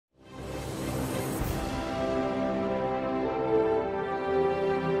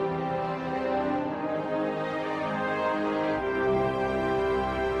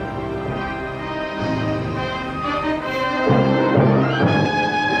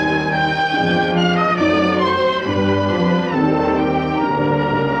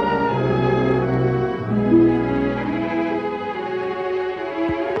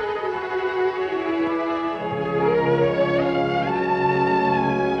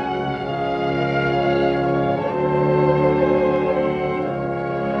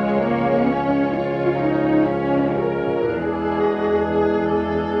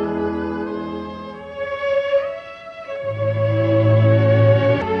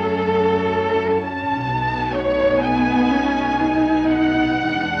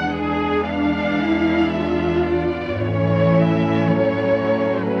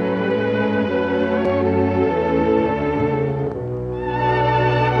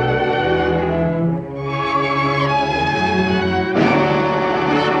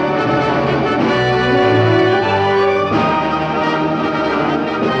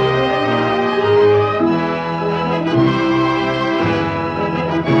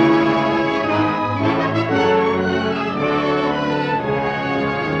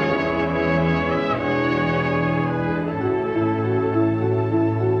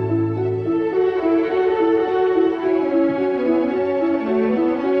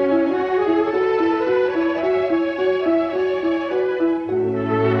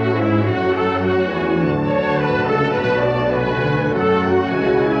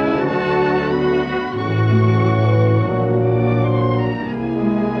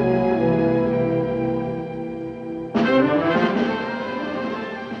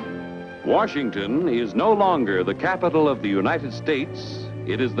Washington is no longer the capital of the United States.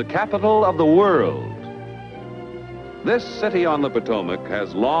 It is the capital of the world. This city on the Potomac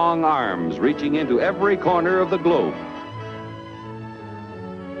has long arms reaching into every corner of the globe.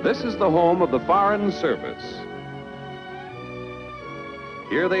 This is the home of the Foreign Service.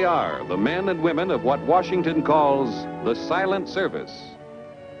 Here they are, the men and women of what Washington calls the silent service.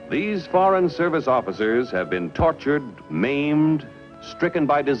 These Foreign Service officers have been tortured, maimed, stricken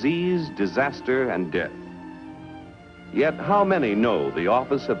by disease, disaster, and death. Yet how many know the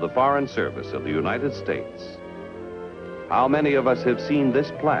office of the Foreign Service of the United States? How many of us have seen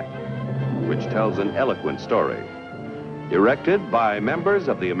this plaque, which tells an eloquent story, erected by members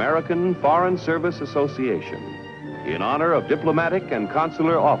of the American Foreign Service Association in honor of diplomatic and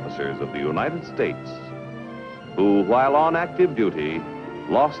consular officers of the United States who, while on active duty,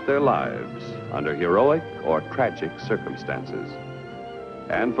 lost their lives under heroic or tragic circumstances.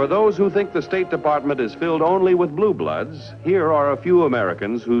 And for those who think the State Department is filled only with blue bloods, here are a few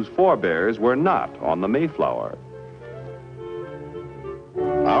Americans whose forebears were not on the Mayflower.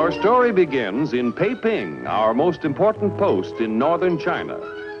 Our story begins in Peiping, our most important post in northern China.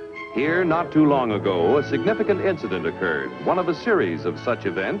 Here, not too long ago, a significant incident occurred, one of a series of such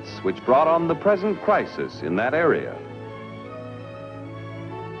events which brought on the present crisis in that area.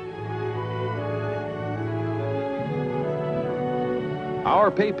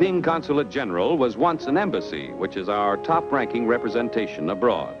 Our Peiping Consulate General was once an embassy, which is our top-ranking representation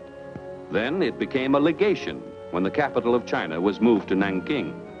abroad. Then it became a legation when the capital of China was moved to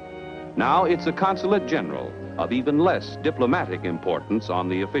Nanking. Now it's a consulate general of even less diplomatic importance on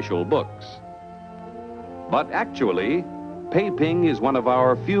the official books. But actually, Peiping is one of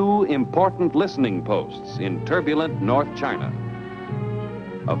our few important listening posts in turbulent North China.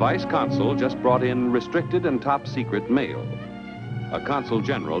 A vice consul just brought in restricted and top-secret mail. A consul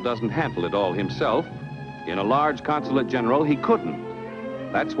general doesn't handle it all himself. In a large consulate general, he couldn't.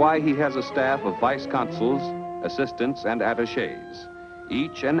 That's why he has a staff of vice consuls, assistants, and attachés,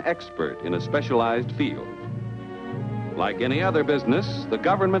 each an expert in a specialized field. Like any other business, the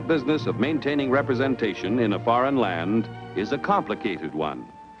government business of maintaining representation in a foreign land is a complicated one.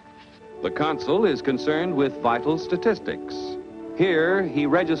 The consul is concerned with vital statistics. Here, he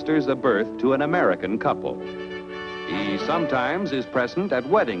registers a birth to an American couple. He sometimes is present at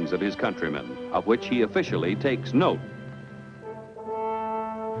weddings of his countrymen, of which he officially takes note.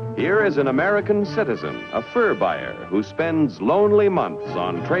 Here is an American citizen, a fur buyer, who spends lonely months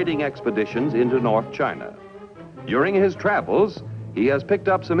on trading expeditions into North China. During his travels, he has picked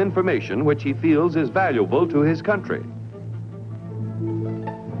up some information which he feels is valuable to his country.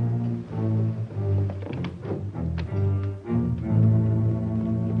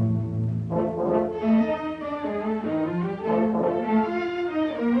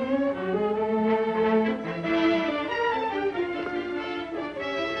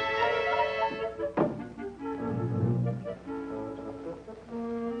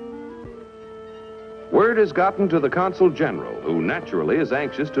 Word has gotten to the Consul General, who naturally is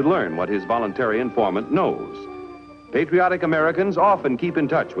anxious to learn what his voluntary informant knows. Patriotic Americans often keep in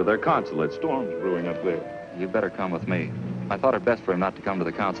touch with their consulate. Storm's brewing up there. You'd better come with me. I thought it best for him not to come to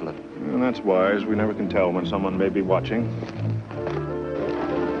the consulate. Well, that's wise. We never can tell when someone may be watching.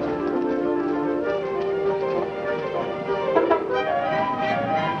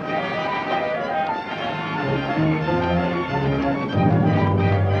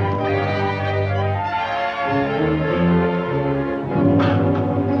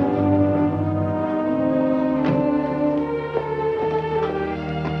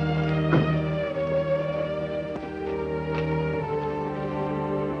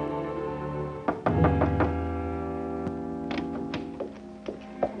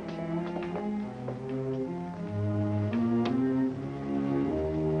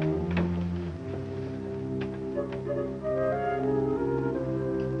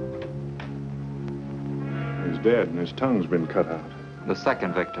 Dead, and his tongue's been cut out. The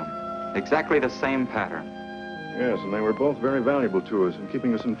second victim. Exactly the same pattern. Yes, and they were both very valuable to us in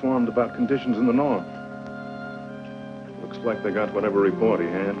keeping us informed about conditions in the north. Looks like they got whatever report he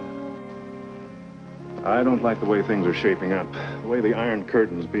had. I don't like the way things are shaping up. The way the Iron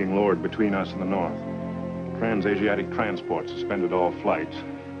Curtain's being lowered between us and the north. Trans-Asiatic transport suspended all flights.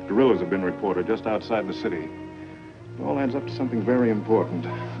 Guerrillas have been reported just outside the city. It all adds up to something very important.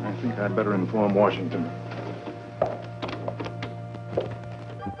 I think I'd better inform Washington.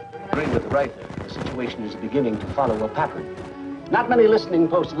 Agree with the writer. The situation is beginning to follow a pattern. Not many listening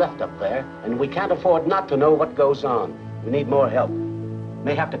posts left up there, and we can't afford not to know what goes on. We need more help.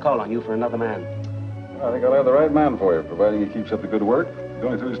 May have to call on you for another man. I think I'll have the right man for you, providing he keeps up the good work. He's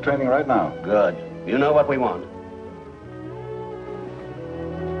going through his training right now. Good. You know what we want.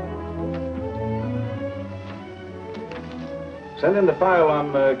 Send in the file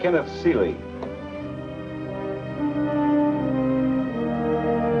on Kenneth Seeley.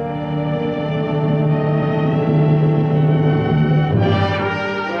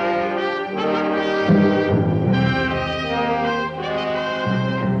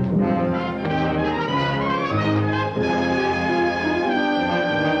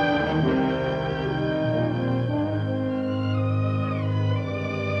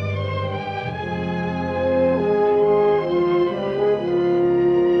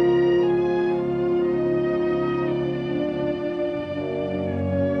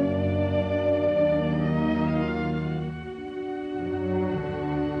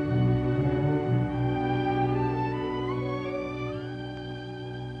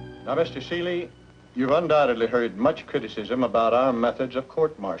 Now, Mr. Seeley, you've undoubtedly heard much criticism about our methods of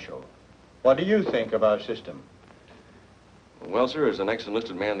court-martial. What do you think of our system? Well, sir, as an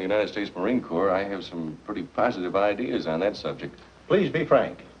ex-enlisted man in the United States Marine Corps, I have some pretty positive ideas on that subject. Please be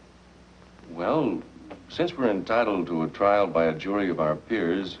frank. Well, since we're entitled to a trial by a jury of our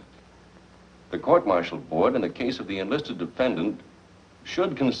peers, the court-martial board, in the case of the enlisted defendant,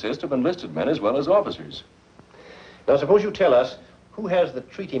 should consist of enlisted men as well as officers. Now, suppose you tell us who has the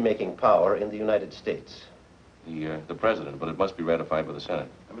treaty-making power in the United States? The president, but it must be ratified by the Senate.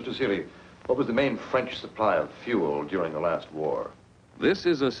 Mr. Seeley, what was the main French supply of fuel during the last war? This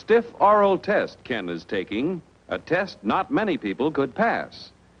is a stiff oral test Ken is taking, a test not many people could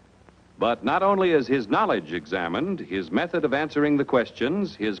pass. But not only is his knowledge examined, his method of answering the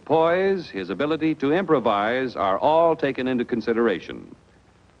questions, his poise, his ability to improvise are all taken into consideration.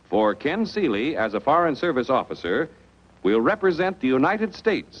 For Ken Seeley, as a Foreign Service officer, will represent the United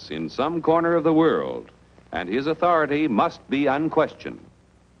States in some corner of the world, and his authority must be unquestioned.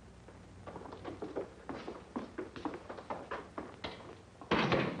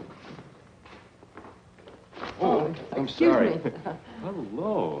 Oh, I'm sorry.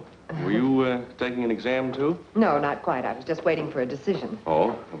 Hello. Were you taking an exam, too? No, not quite. I was just waiting for a decision.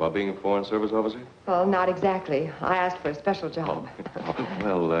 Oh, about being a Foreign Service officer? Well, not exactly. I asked for a special job.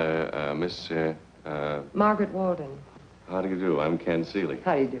 Well, Miss, Margaret Walden. How do you do? I'm Ken Seeley.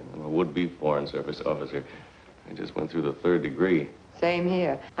 How do you do? I'm a would-be Foreign Service officer. I just went through the 3rd degree. Same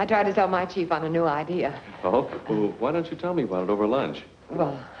here. I tried to tell my chief on a new idea. Oh? Well, why don't you tell me about it over lunch?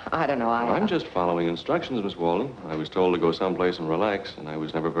 Well, I don't know. I'm just following instructions, Miss Walden. I was told to go someplace and relax, and I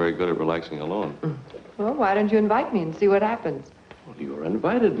was never very good at relaxing alone. Well, why don't you invite me and see what happens? Well, you're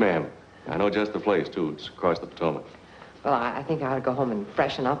invited, ma'am. I know just the place, too. It's across the Potomac. Well, I think I ought to go home and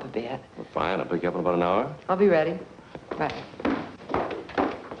freshen up a bit. Well, fine. I'll pick you up in about an hour. I'll be ready. Right.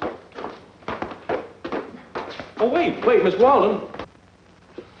 Oh, wait, Miss Walden.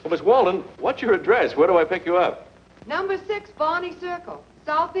 Well, Miss Walden, what's your address? Where do I pick you up? Number 6, Barney Circle,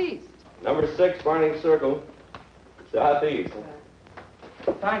 southeast. Number 6, Barney Circle, southeast.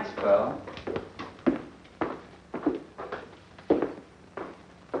 Thanks, Phil.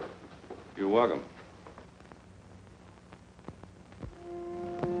 You're welcome.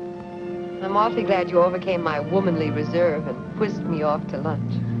 I'm awfully glad you overcame my womanly reserve and whisked me off to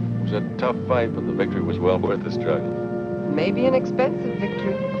lunch. It was a tough fight, but the victory was well worth the struggle. Maybe an expensive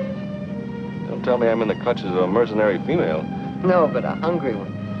victory. Don't tell me I'm in the clutches of a mercenary female. No, but a hungry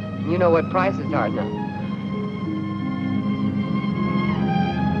one. You know what prices are now.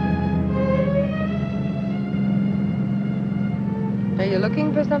 Are you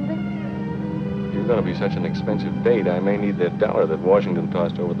looking for something? You're going to be such an expensive date, I may need that dollar that Washington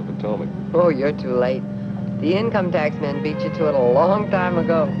tossed over the Potomac. Oh, you're too late. The income tax men beat you to it a long time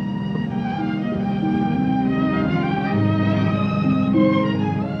ago.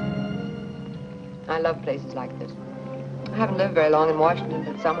 I love places like this. I haven't lived very long in Washington,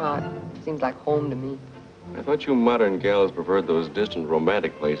 but somehow it seems like home to me. I thought you modern gals preferred those distant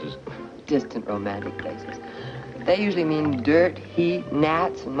romantic places. Distant romantic places. They usually mean dirt, heat,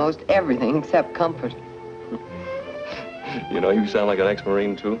 gnats, and most everything except comfort. You know, you sound like an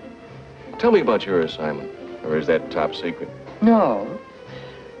ex-Marine, too. Tell me about your assignment. Or is that top secret? No.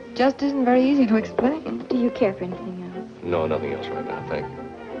 Just isn't very easy to explain. Do you care for anything else? No, nothing else right now, thank you.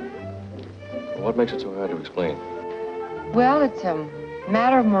 What makes it so hard to explain? Well, it's a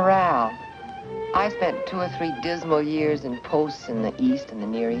matter of morale. I spent 2 or 3 dismal years in posts in the East and the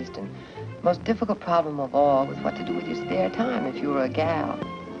Near East, and the most difficult problem of all was what to do with your spare time if you were a gal.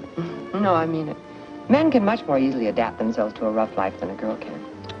 No, I mean it. Men can much more easily adapt themselves to a rough life than a girl can.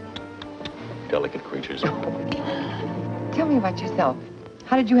 Delicate creatures. Tell me about yourself.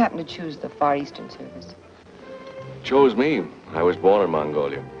 How did you happen to choose the Far Eastern Service? Chose me. I was born in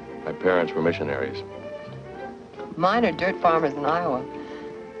Mongolia. My parents were missionaries. Mine are dirt farmers in Iowa.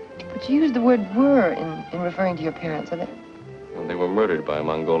 But you used the word were in referring to your parents, are they? And they were murdered by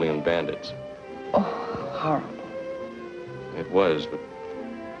Mongolian bandits. Oh, horrible. It was, but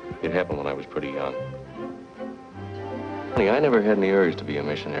it happened when I was pretty young. Honey, I never had any urge to be a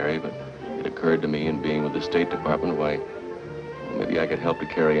missionary, but it occurred to me in being with the State Department, why, well, maybe I could help to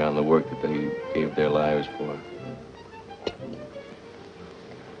carry on the work that they gave their lives for.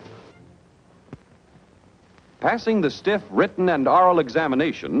 Passing the stiff written and oral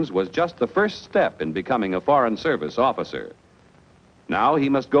examinations was just the first step in becoming a Foreign Service officer. Now he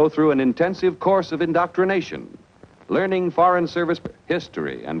must go through an intensive course of indoctrination, learning Foreign Service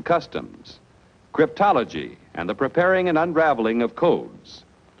history and customs, cryptology and the preparing and unraveling of codes,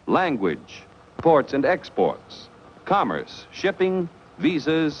 language, ports and exports, commerce, shipping,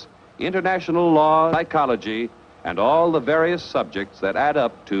 visas, international law, psychology, and all the various subjects that add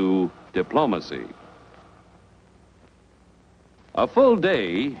up to diplomacy. A full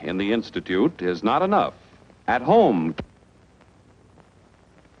day in the Institute is not enough. At home...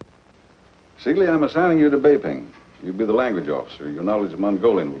 Seeley, I'm assigning you to Beiping. You'll be the language officer. Your knowledge of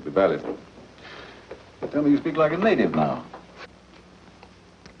Mongolian will be valuable. Tell me you speak like a native now.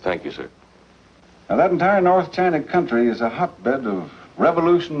 Thank you, sir. Now, that entire North China country is a hotbed of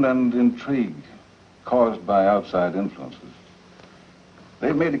revolution and intrigue caused by outside influences.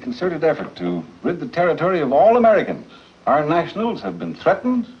 They've made a concerted effort to rid the territory of all Americans. Our nationals have been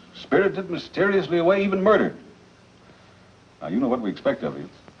threatened, spirited mysteriously away, even murdered. Now, you know what we expect of you.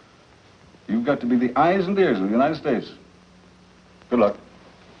 You've got to be the eyes and ears of the United States. Good luck.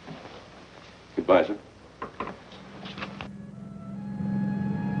 Goodbye, sir.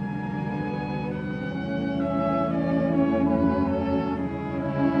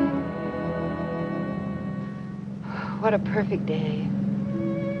 What a perfect day.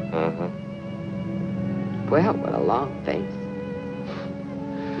 Uh-huh. Well, what a long face.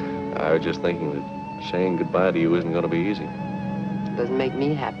 I was just thinking that saying goodbye to you isn't going to be easy. Doesn't make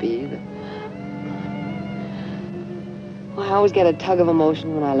me happy either. Well, I always get a tug of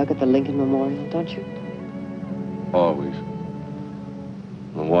emotion when I look at the Lincoln Memorial, don't you? Always.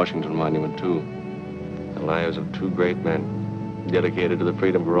 The Washington Monument, too. The lives of two great men, dedicated to the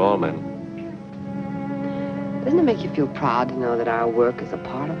freedom for all men. Doesn't it make you feel proud to know that our work is a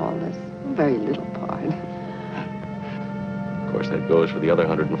part of all this? A very little part. Of course, that goes for the other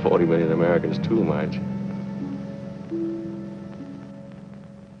 140 million Americans, too, Marge.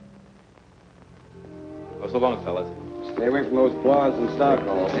 Oh, so long, fellas. Stay away from those claws and stock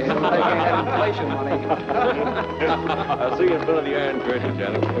calls. Inflation money. I'll see you in front of the Iron Curtain,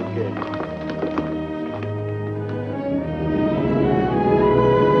 General. Okay.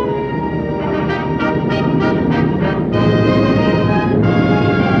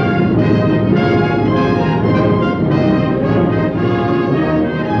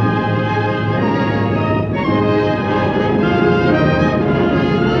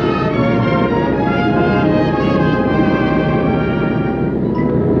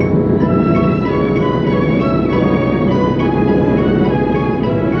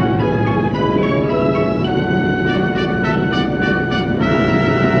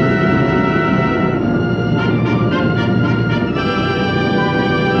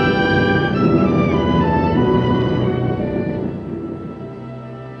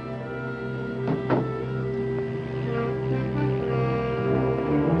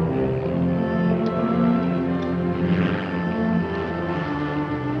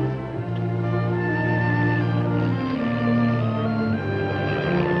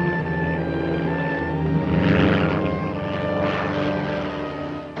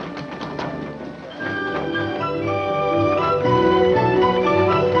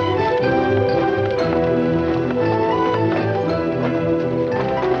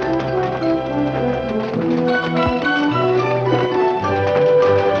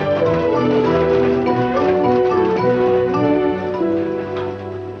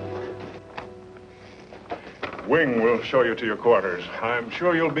 Show you to your quarters. I'm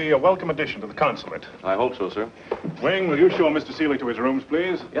sure you'll be a welcome addition to the consulate. I hope so, sir. Wing, will you show Mr. Seeley to his rooms,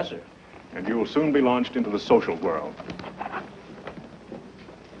 please? Yes, sir. And you will soon be launched into the social world.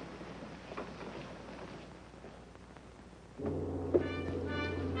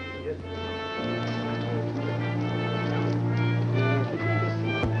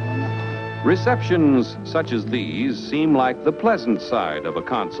 Receptions such as these seem like the pleasant side of a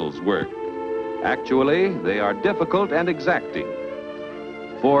consul's work. Actually, they are difficult and exacting.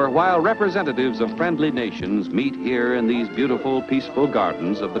 For while representatives of friendly nations meet here in these beautiful, peaceful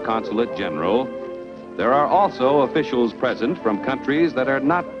gardens of the Consulate General, There are also officials present from countries that are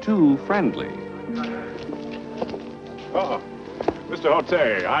not too friendly. Oh, Mr.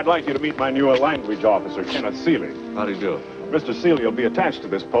 Hote, I'd like you to meet my new language officer, Kenneth Seeley. How do you do? Mr. Seeley will be attached to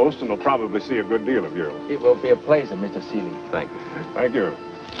this post and will probably see a good deal of you. It will be a pleasure, Mr. Seeley. Thank you. Thank you.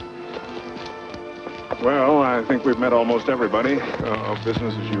 Well, I think we've met almost everybody.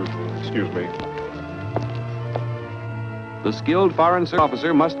 Business as usual. Excuse me. The skilled foreign service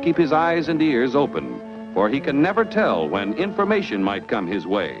officer must keep his eyes and ears open, for he can never tell when information might come his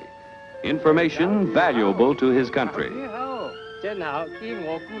way. Information valuable to his country. Well, China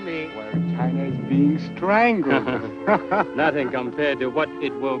is being strangled. Nothing compared to what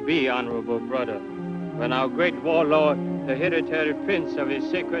it will be, honorable brother, when our great warlord, the hereditary prince of his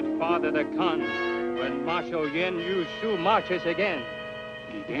sacred father, the Khan, when Marshal Yuan Yu Shu marches again.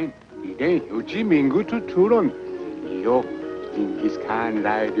 이게 요지 민구도 투론 요 징기스칸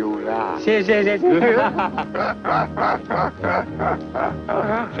라디오라. Shen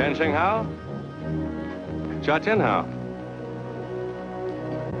Hao? Cha Hao?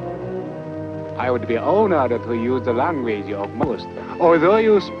 I would be honored to use the language of most, although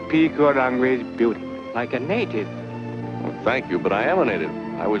you speak your language beautifully. Like a native. Well, thank you, but I am a native.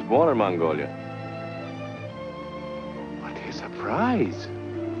 I was born in Mongolia. What a surprise.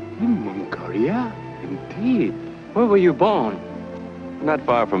 In Mongolia? Indeed. Where were you born? Not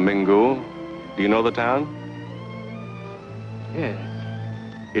far from Mingu. Do you know the town? Yes.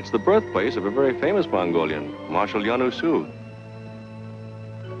 It's the birthplace of a very famous Mongolian, Marshal Yuan Su.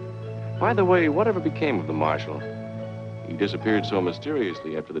 By the way, whatever became of the Marshal? He disappeared so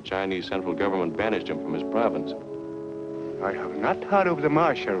mysteriously after the Chinese central government banished him from his province. I have not heard of the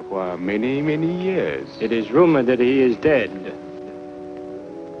Marshal for many, many years. It is rumored that he is dead.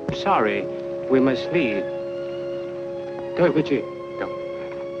 Sorry, we must leave. 对不起. Go.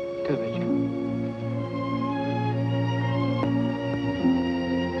 对不起.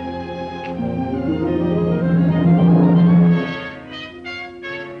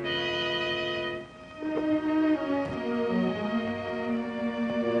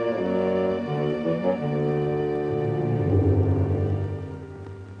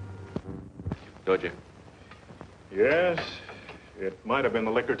 Doji. Yes, it might have been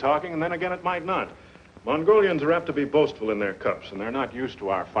the liquor talking, and then again it might not. Mongolians are apt to be boastful in their cups, and they're not used to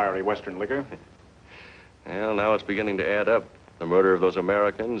our fiery Western liquor. Well, now it's beginning to add up. The murder of those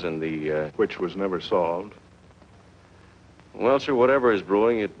Americans and the, Which was never solved. Well, sir, whatever is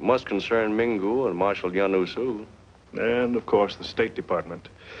brewing, it must concern Mingu and Marshal Yuan Su. And, of course, the State Department.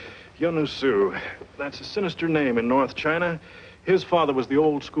 Yuan Su, that's a sinister name in North China. His father was the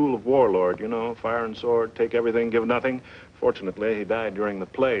old school of warlord, you know, fire and sword, take everything, give nothing. Fortunately, he died during the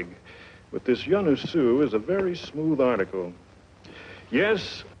plague. But this Yuan Su is a very smooth article.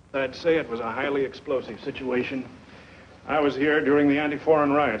 Yes, I'd say it was a highly explosive situation. I was here during the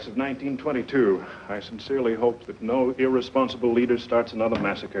anti-foreign riots of 1922. I sincerely hope that no irresponsible leader starts another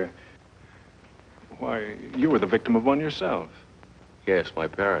massacre. Why, you were the victim of one yourself. Yes, my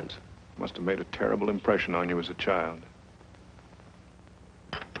parents. Must have made a terrible impression on you as a child.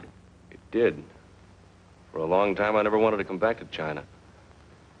 It did. For a long time, I never wanted to come back to China.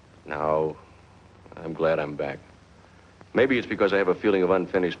 Now, I'm glad I'm back. Maybe it's because I have a feeling of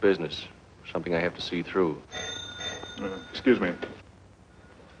unfinished business, something I have to see through. Excuse me.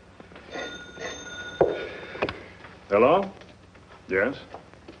 Hello? Yes?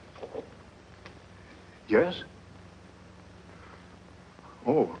 Yes?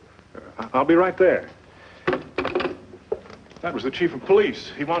 Oh, I'll be right there. That was the chief of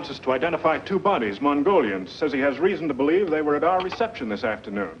police. He wants us to identify two bodies, Mongolians. Says he has reason to believe they were at our reception this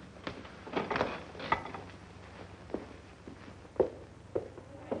afternoon.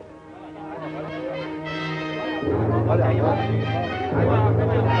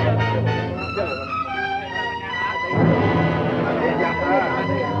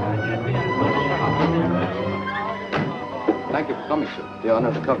 Thank you for coming, sir. They're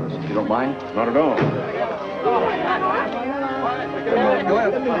under the covers, if you don't mind. Not at all.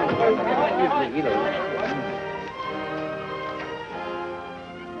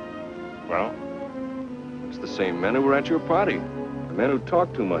 Well? It's the same men who were at your party. The men who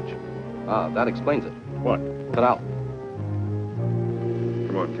talk too much. Ah, that explains it. What? Cut out.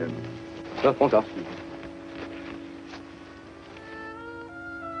 Come on, kid. Sir, won't you?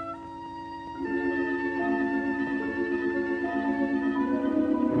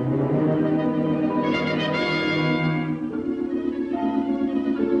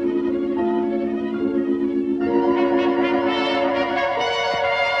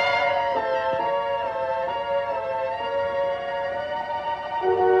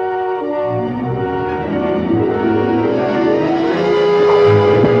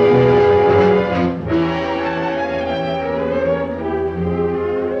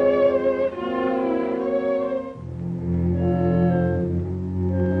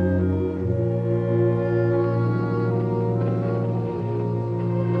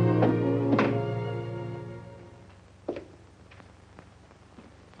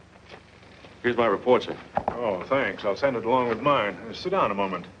 Here's my report, sir. Oh, thanks. I'll send it along with mine. Sit down a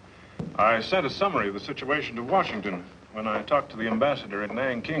moment. I sent a summary of the situation to Washington. When I talked to the ambassador at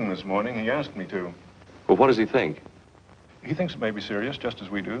Nanking this morning, he asked me to. Well, what does he think? He thinks it may be serious, just as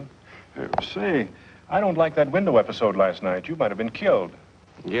we do. Say, I don't like that window episode last night. You might have been killed.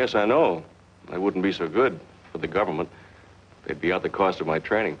 Yes, I know. That wouldn't be so good for the government. They'd be out the cost of my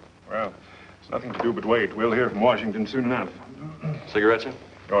training. Well, it's nothing to do but wait. We'll hear from Washington soon enough. Cigarette, sir?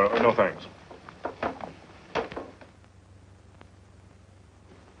 Oh, no, thanks.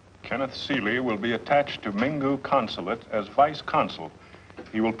 Kenneth Seeley will be attached to Mingu Consulate as vice consul.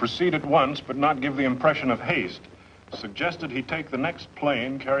 He will proceed at once, but not give the impression of haste. Suggested he take the next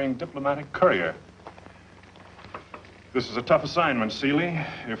plane carrying diplomatic courier. This is a tough assignment, Seeley.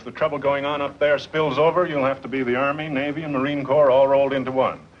 If the trouble going on up there spills over, you'll have to be the Army, Navy, and Marine Corps all rolled into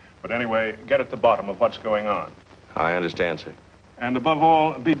one. But anyway, get at the bottom of what's going on. I understand, sir. And above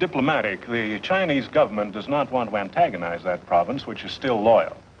all, be diplomatic. The Chinese government does not want to antagonize that province, which is still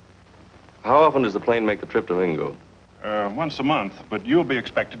loyal. How often does the plane make the trip to Mingo? Once a month, but you'll be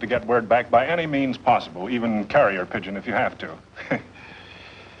expected to get word back by any means possible, even carrier pigeon if you have to.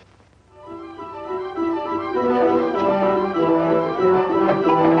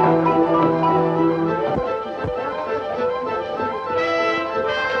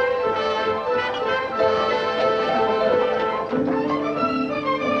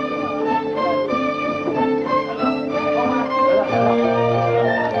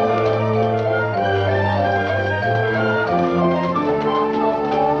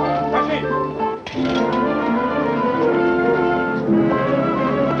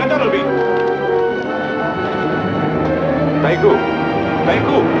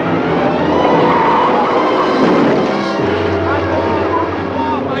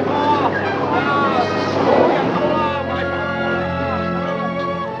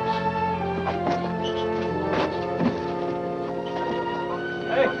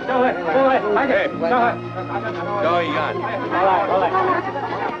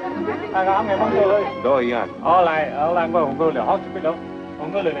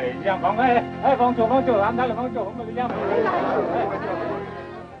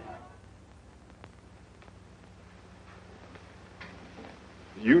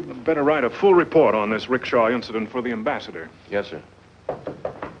 You'd better write a full report on this rickshaw incident for the ambassador. Yes, sir.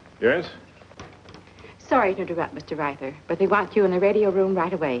 Yes? Sorry to interrupt, Mr. Reither, but they want you in the radio room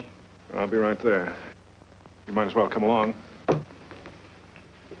right away. I'll be right there. You might as well come along.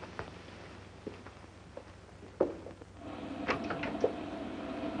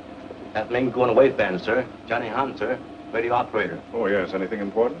 That Ming going away fan, sir. Johnny Han, sir. Radio operator. Oh, yes. Anything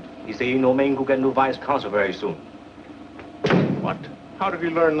important? He say you know Ming will get new vice consul very soon. What? How did he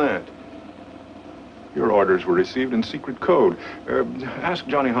learn that? Your orders were received in secret code. Ask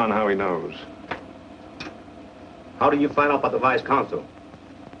Johnny Han how he knows. How do you find out about the vice consul?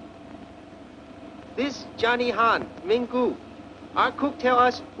 This Johnny Han, Minggu. Our cook tell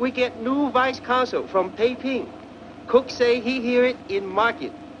us we get new vice consul from Peiping. Cook say he hear it in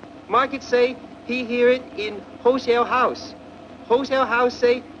market. Market say he hear it in wholesale house. Wholesale house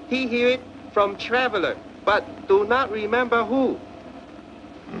say he hear it from traveler, but do not remember who.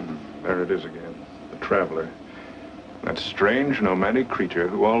 There it is again, the traveler. That strange, nomadic creature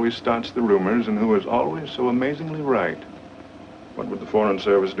who always starts the rumors and who is always so amazingly right. What would the Foreign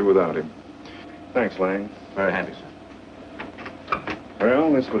Service do without him? Thanks, Lang. Very handy, sir.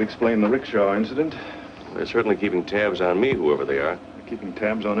 Well, this would explain the rickshaw incident. They're certainly keeping tabs on me, whoever they are. They're keeping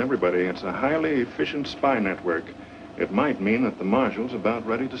tabs on everybody. It's a highly efficient spy network. It might mean that the marshal's about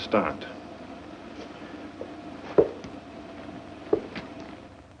ready to start.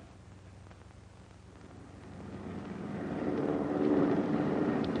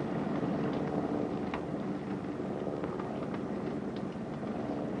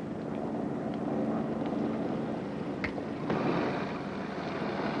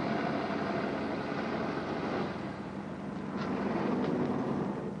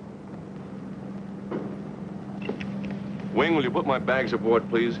 Wing, will you put my bags aboard,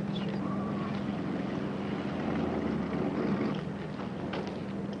 please?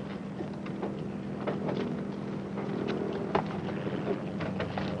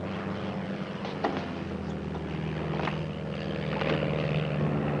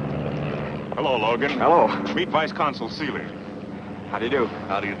 Hello, Logan. Hello. Meet Vice Consul Seeley. How do you do?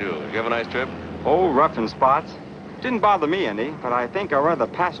 How do you do? Did you have a nice trip? Oh, rough in spots. Didn't bother me any, but I think our other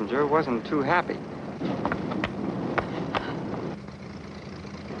passenger wasn't too happy.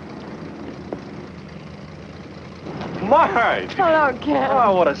 Marge! Hello, Ken.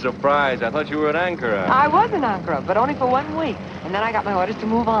 Oh, what a surprise. I thought you were in Ankara. I was in Ankara, but only for 1 week. And then I got my orders to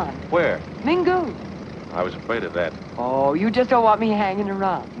move on. Where? Mingu. I was afraid of that. Oh, you just don't want me hanging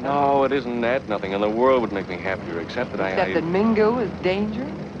around. No, it isn't that. Nothing in the world would make me happier except that Except that Mingu is dangerous?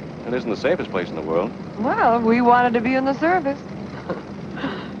 It isn't the safest place in the world. Well, we wanted to be in the service.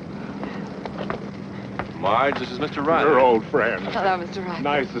 Marge, this is Mr. Ryder. Your old friend. Hello, Mr. Ryder.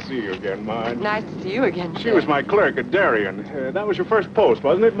 Nice to see you again, Marge. Nice to see you again, She was my clerk at Darien. That was your first post,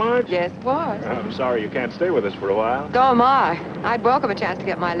 wasn't it, Marge? Yes, it was. I'm sorry you can't stay with us for a while. So am I. I'd welcome a chance to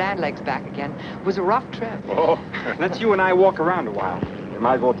get my land legs back again. It was a rough trip. Oh. Let's you and I walk around a while. We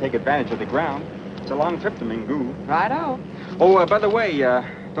might as well take advantage of the ground. It's a long trip to Mingu. Righto. Oh, by the way,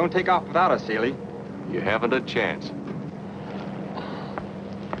 don't take off without us, Haley. You haven't a chance.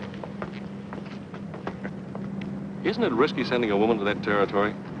 Isn't it risky sending a woman to that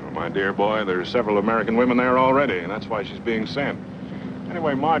territory? Oh, my dear boy, there's several American women there already, and that's why she's being sent.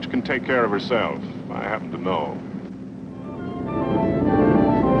 Anyway, Marge can take care of herself. I happen to know.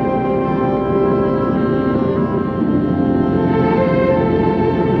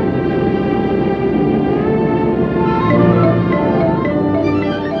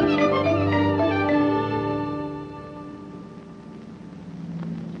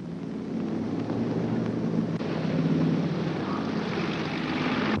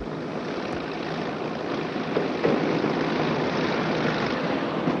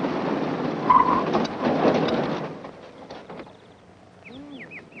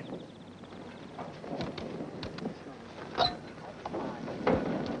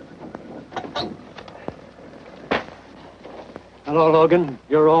 Hello, Logan.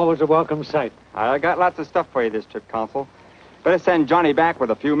 You're always a welcome sight. I got lots of stuff for you this trip, Consul. Better send Johnny back with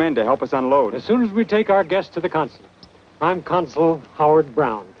a few men to help us unload. As soon as we take our guests to the consulate. I'm Consul Howard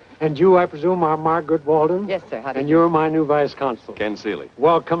Brown. And you, I presume, are Margaret Walden? Yes, sir. How do And you... you're my new vice consul. Ken Seeley.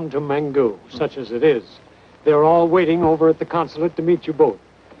 Welcome to Mingu, such as it is. They're all waiting over at the consulate to meet you both.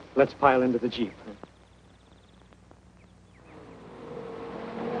 Let's pile into the jeep.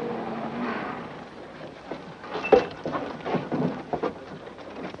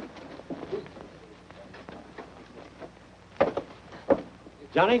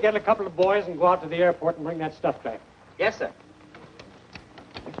 Johnny, get a couple of boys and go out to the airport and bring that stuff back. Yes, sir.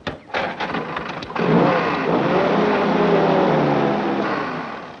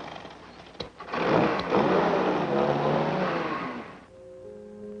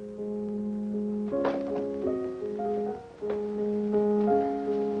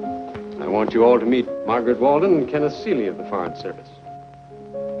 I want you all to meet Margaret Walden and Kenneth Seeley of the Foreign Service.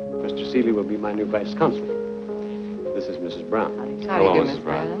 Mr. Seeley will be my new vice consul. This is Mrs. Brown. How do you do, Miss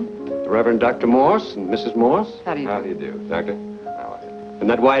Brown? The Reverend Dr. Morse and Mrs. Morse. How do you do? How do you do, Doctor? And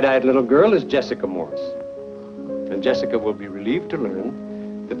that wide-eyed little girl is Jessica Morse. And Jessica will be relieved to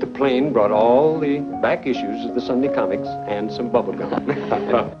learn that the plane brought all the back issues of the Sunday comics and some bubble gum.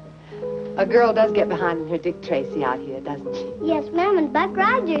 A girl does get behind in her Dick Tracy out here, doesn't she? Yes, ma'am, and Buck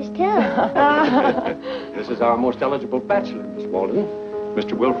Rogers, too. This is our most eligible bachelor, Miss Walden,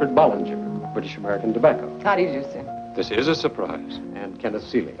 Mr. Wilfred Bollinger, British American Tobacco. How do you do, sir? This is a surprise. And Kenneth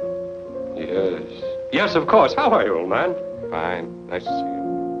Seeley. Yes. Yes, of course. How are you, old man? Fine. Nice to see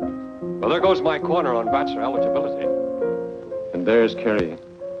you. Well, there goes my corner on bachelor eligibility. And there's Carrie.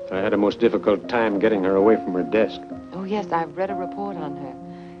 I had a most difficult time getting her away from her desk. Oh, yes, I've read a report on her.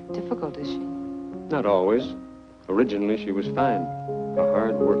 Difficult, is she? Not always. Originally, she was fine. A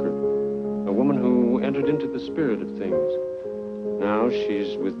hard worker. A woman who entered into the spirit of things. Now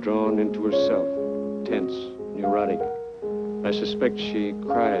she's withdrawn into herself. Tense, neurotic. I suspect she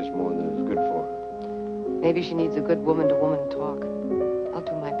cries more than is good for her. Maybe she needs a good woman-to-woman talk. I'll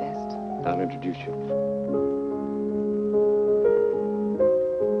do my best. I'll introduce you.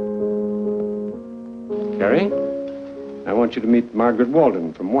 Carrie, I want you to meet Margaret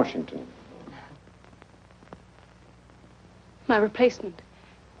Walden from Washington. My replacement.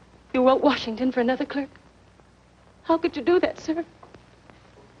 You wrote Washington for another clerk? How could you do that, sir?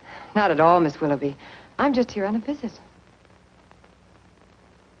 Not at all, Miss Willoughby. I'm just here on a visit.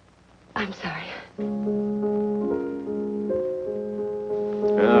 I'm sorry.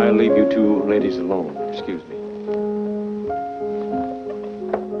 I'll leave you two ladies alone. Excuse me.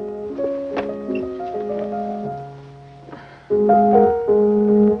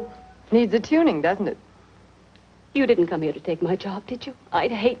 Needs a tuning, doesn't it? You didn't come here to take my job, did you?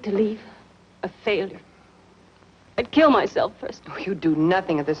 I'd hate to leave. A failure. I'd kill myself first. Oh, you do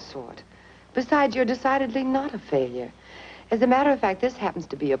nothing of the sort. Besides, you're decidedly not a failure. As a matter of fact, this happens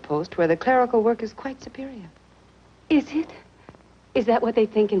to be a post where the clerical work is quite superior. Is it? Is that what they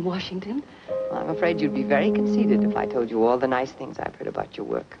think in Washington? Well, I'm afraid you'd be very conceited if I told you all the nice things I've heard about your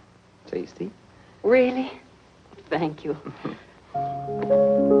work. So you see? Really? Thank you.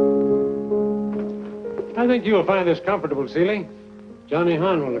 I think you'll find this comfortable, Seeley. Johnny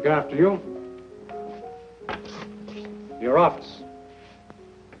Hahn will look after you. Your office.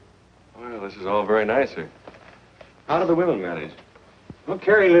 Well, this is all very nice, sir. How do the women manage? Well,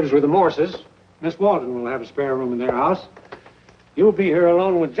 Carrie lives with the Morses. Miss Walton will have a spare room in their house. You'll be here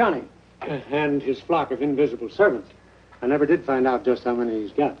alone with Johnny and his flock of invisible servants. I never did find out just how many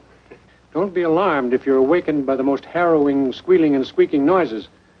he's got. Don't be alarmed if you're awakened by the most harrowing squealing and squeaking noises.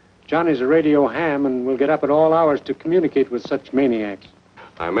 Johnny's a radio ham and will get up at all hours to communicate with such maniacs.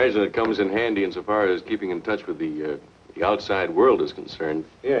 I imagine it comes in handy insofar as keeping in touch with the outside world is concerned.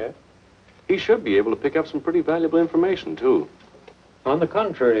 Yeah. He should be able to pick up some pretty valuable information, too. On the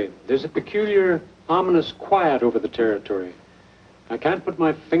contrary, there's a peculiar, ominous quiet over the territory. I can't put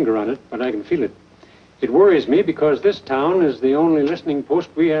my finger on it, but I can feel it. It worries me because this town is the only listening post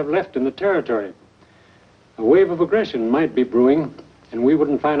we have left in the territory. A wave of aggression might be brewing, and we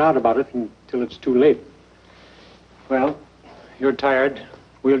wouldn't find out about it until it's too late. Well, you're tired.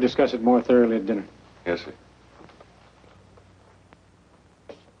 We'll discuss it more thoroughly at dinner. Yes, sir.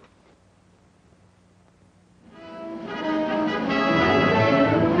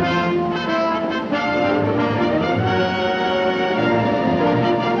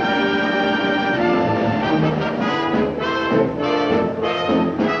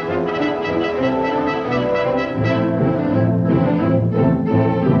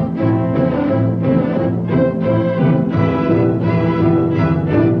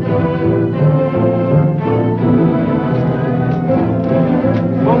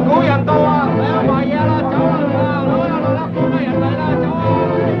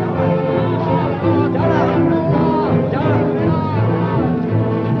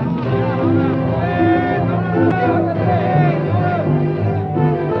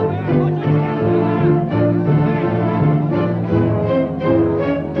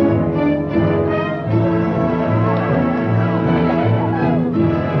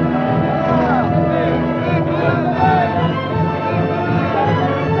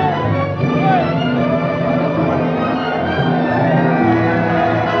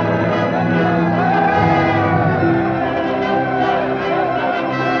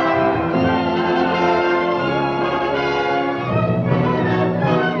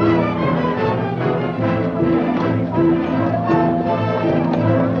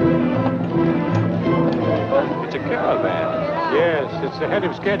 Ahead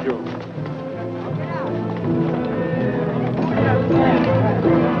of schedule.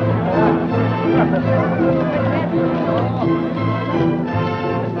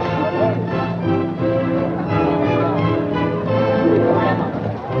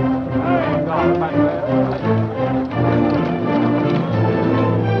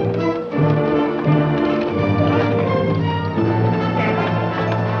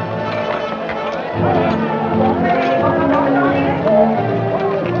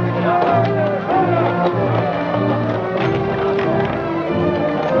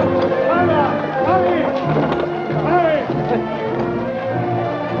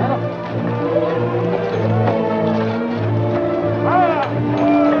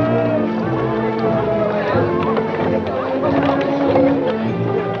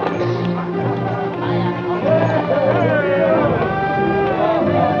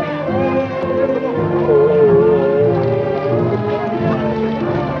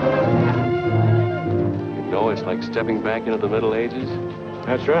 Stepping back into the Middle Ages?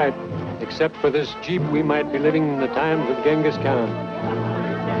 That's right. Except for this Jeep, we might be living in the times of Genghis Khan.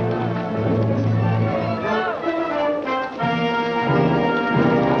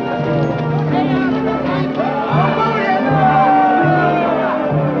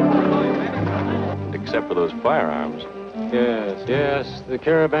 Except for those firearms. Yes. The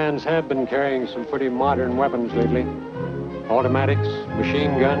caravans have been carrying some pretty modern weapons lately. Automatics,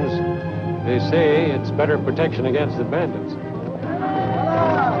 machine guns. They say it's better protection against the bandits.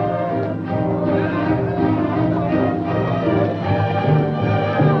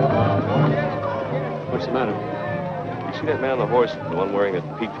 What's the matter? You see that man on the horse, the one wearing a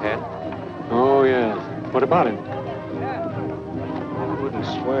peaked hat? Oh, yes. What about him? I wouldn't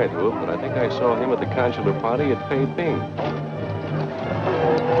swear to it, but I think I saw him at the consular party at Peiping.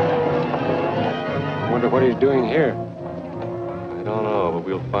 Wonder what he's doing here. I don't know, but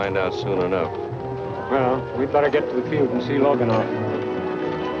we'll find out soon enough. Well, we'd better get to the field and see Logan off.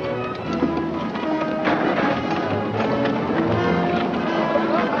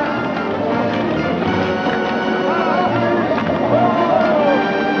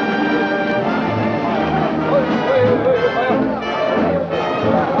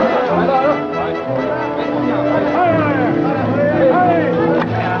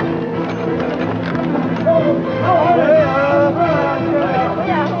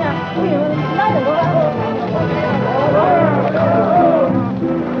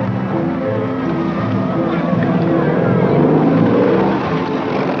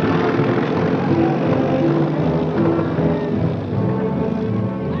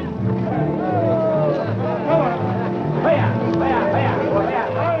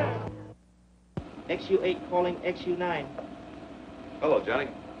 XU8 calling XU9. Hello, Johnny.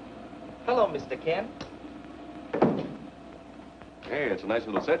 Hello, Mr. Ken. Hey, it's a nice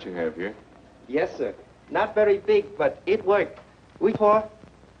little set you have here. Yes, sir. Not very big, but it worked. We pour,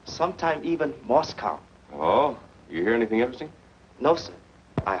 sometime even Moscow. Oh, you hear anything interesting? No, sir.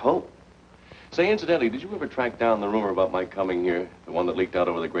 I hope. Say, incidentally, did you ever track down the rumor about my coming here? The one that leaked out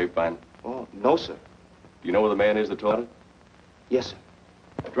over the grapevine? Oh, no, sir. Do you know where the man is that taught it? Yes, sir.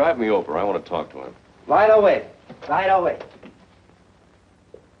 Drive me over. I want to talk to him. Right away. Right away.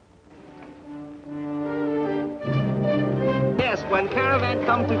 Yes, when caravan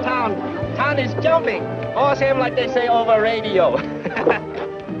come to town, town is jumping. All same like they say over radio.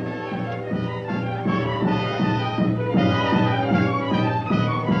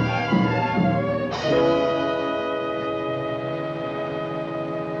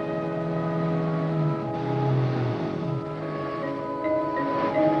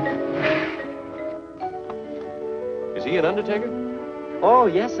 Is he an undertaker? Oh,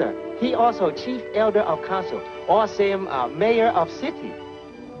 yes, sir. He also chief elder of council, or same mayor of city.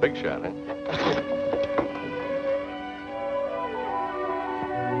 Big shot, eh?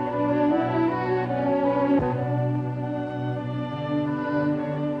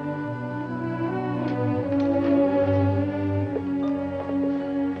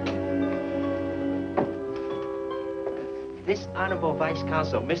 This honorable vice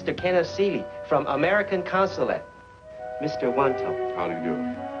consul, Mr. Kenneth Seeley, from American Consulate. Mr. Wanto. How do you do?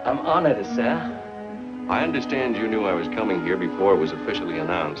 I'm honored, sir. I understand you knew I was coming here before it was officially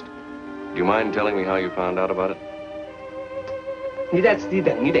announced. Do you mind telling me how you found out about it? 你在此地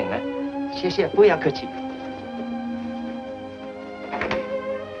等一等啊，谢谢，不要客气。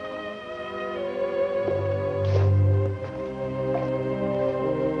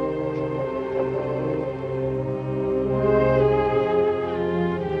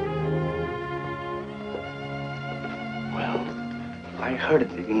I heard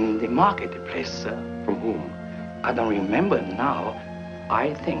it in the marketplace, sir. From whom? I don't remember now.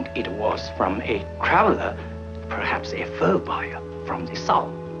 I think it was from a traveler, perhaps a fur buyer from the south.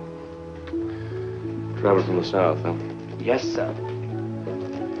 Traveler from the south, huh? Yes, sir.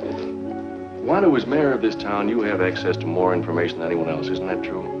 Wando, as mayor of this town, you have access to more information than anyone else. Isn't that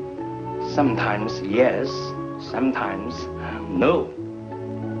true? Sometimes yes, sometimes no.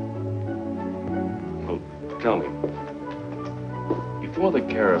 Well, tell me. Before the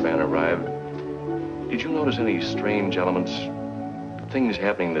caravan arrived, did you notice any strange elements, things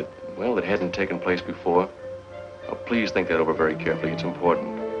happening that, well, that hadn't taken place before? Oh, please think that over very carefully. It's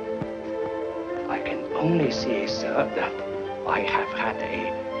important. I can only say, sir, that I have had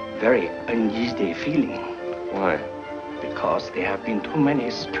a very uneasy feeling. Why? Because there have been too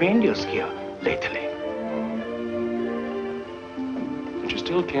many strangers here lately. But you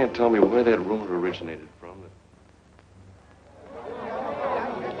still can't tell me where that rumor originated from.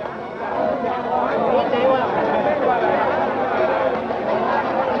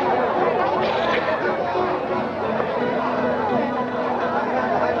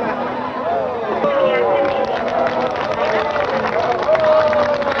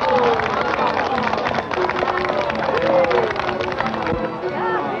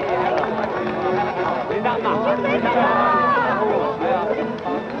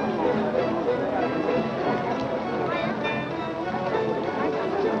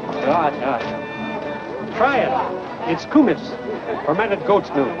 Try it. It's kumis, fermented goat's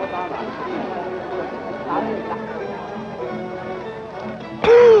milk.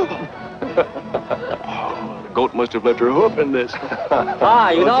 The goat must have left her hoof in this.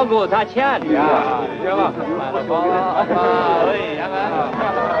 啊，有道过他欠的。呀，行了。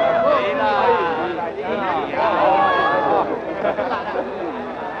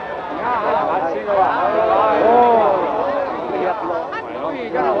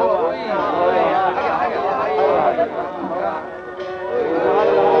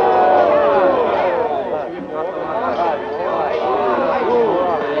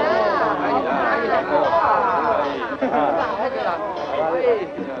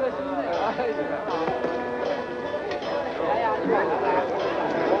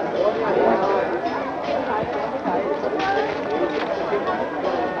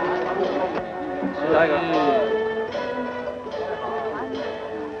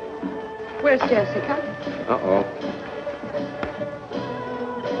Where's Jessica? Uh-oh.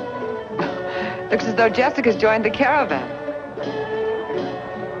 Looks as though Jessica's joined the caravan.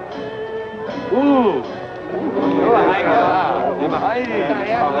 Ooh.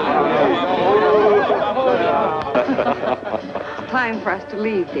 It's time for us to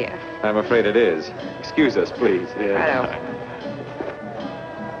leave, dear. I'm afraid it is. Excuse us, please. Righto.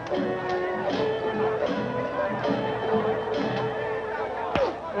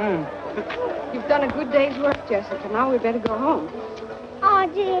 done a good day's work, Jessica. Now we better go home. Oh,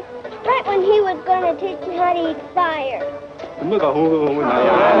 gee. Right when he was going to teach me how to eat fire.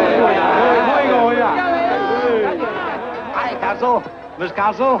 Hi, Counsel. Miss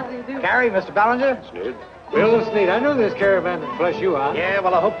Counsel. Carrie, Mr. Ballinger. Bill Sneed, I knew this caravan would flush you out. Yeah,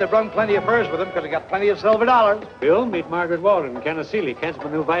 well, I hope they brung plenty of furs with them because they got plenty of silver dollars. Bill, meet Margaret Walden and Kenneth Seeley, Kent's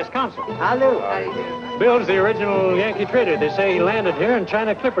my new vice consul. Hello. Bill's the original Yankee trader. They say he landed here in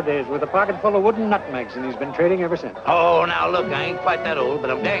China Clipper days with a pocket full of wooden nutmegs, and he's been trading ever since. Oh, now look, I ain't quite that old,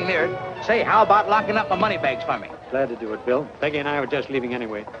 but I'm dang near it. Say, how about locking up my money bags for me? Glad to do it, Bill. Peggy and I were just leaving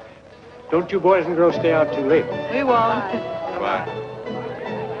anyway. Don't you boys and girls stay out too late. We won't. Bye.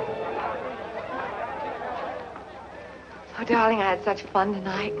 Oh, darling, I had such fun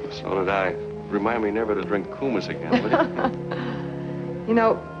tonight. So did I. Remind me never to drink kumis again, will you? You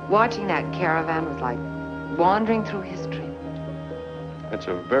know, watching that caravan was like wandering through history. That's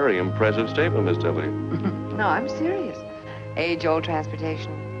a very impressive statement, Miss W. No, I'm serious. Age-old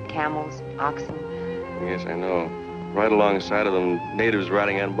transportation, camels, oxen. Yes, I know. Right alongside of them, natives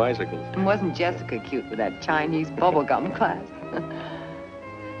riding on bicycles. And wasn't Jessica cute with that Chinese bubblegum class?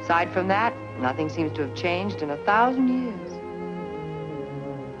 Aside from that, nothing seems to have changed in 1,000 years.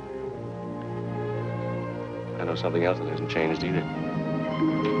 I know something else that hasn't changed either.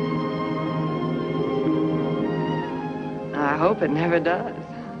 I hope it never does.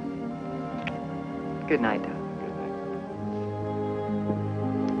 Good night, darling.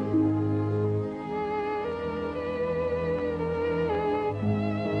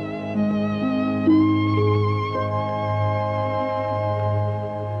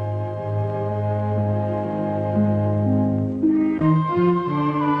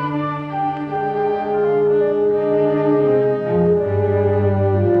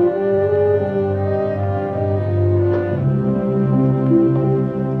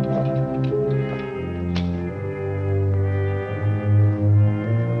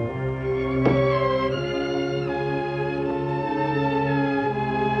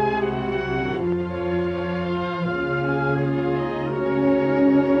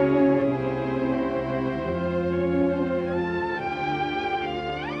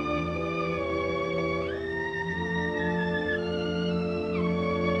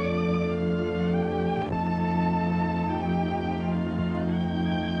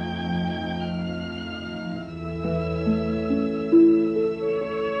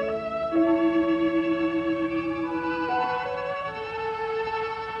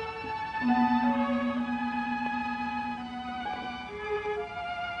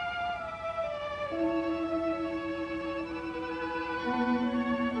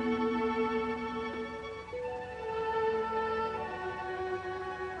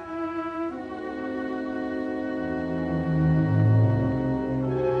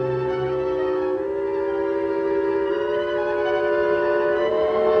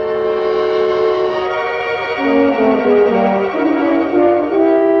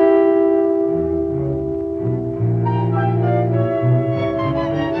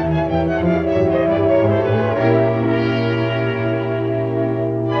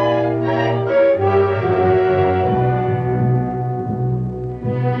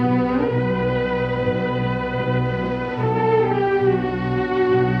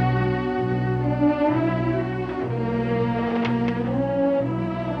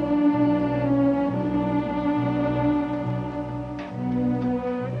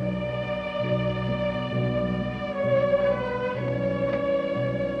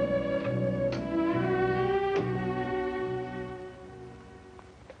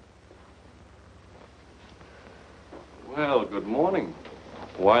 Well, good morning.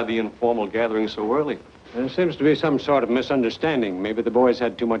 Why the informal gathering so early? There seems to be some sort of misunderstanding. Maybe the boys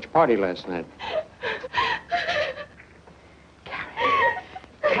had too much party last night.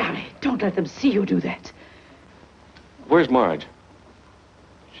 Carrie, don't let them see you do that. Where's Marge?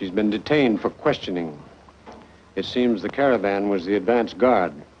 She's been detained for questioning. It seems the caravan was the advance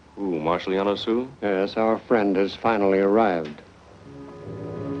guard. Ooh, Marshaliano Sioux? Yes, our friend has finally arrived.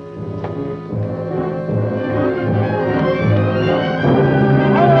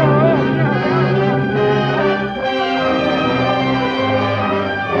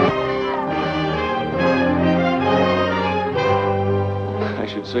 I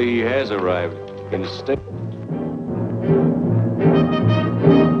should say he has arrived. Instead...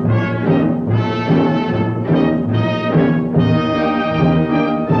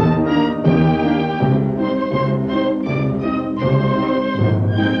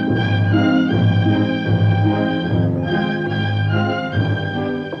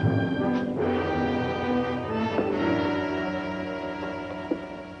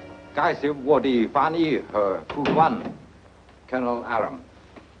 介绍我的翻译和副官 Colonel Aram.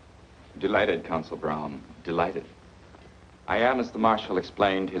 Delighted, Consul Brown. Delighted. I am, as the Marshal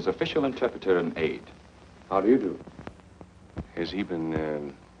explained, his official interpreter and aide. How do you do? Has he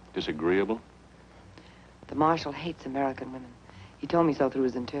been disagreeable? The Marshal hates American women. He told me so through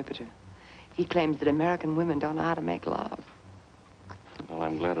his interpreter. He claims that American women don't know how to make love. Well,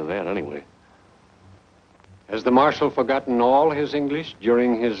 I'm glad of that anyway. Has the Marshal forgotten all his English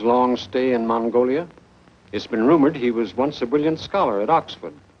during his long stay in Mongolia? It's been rumored he was once a brilliant scholar at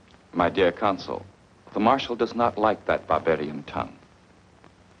Oxford. My dear Consul, the Marshal does not like that barbarian tongue.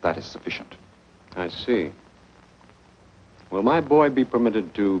 That is sufficient. I see. Will my boy be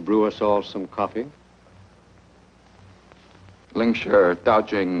permitted to brew us all some coffee? Lingshire,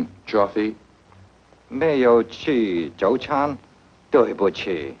 Daojing, Joffy. 没有去早餐，对不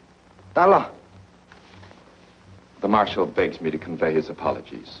起。到了。 The Marshal begs me to convey his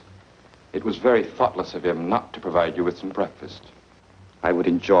apologies. It was very thoughtless of him not to provide you with some breakfast. I would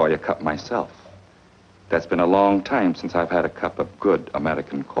enjoy a cup myself. That's been a long time since I've had a cup of good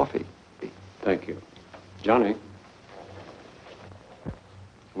American coffee. Thank you. Johnny,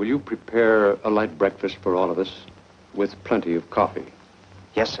 will you prepare a light breakfast for all of us with plenty of coffee?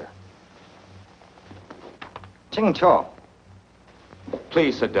 Yes, sir. 清楚.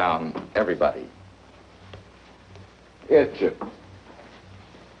 Please sit down, everybody. It's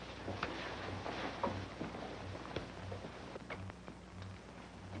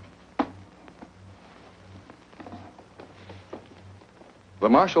The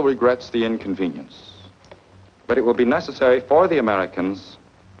Marshal regrets the inconvenience, but it will be necessary for the Americans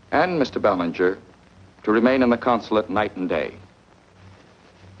and Mr. Ballinger to remain in the consulate night and day.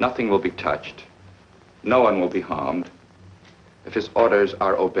 Nothing will be touched. No one will be harmed if his orders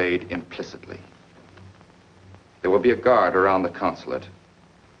are obeyed implicitly. There will be a guard around the consulate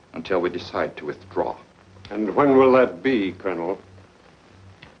until we decide to withdraw. And when will that be, Colonel?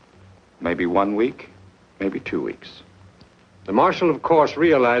 Maybe 1 week, maybe 2 weeks. The Marshal, of course,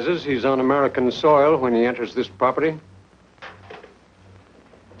 realizes he's on American soil when he enters this property.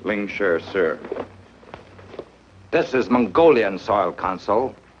 Lingshire, sir. This is Mongolian soil,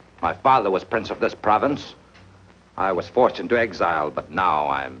 Consul. My father was prince of this province. I was forced into exile, but now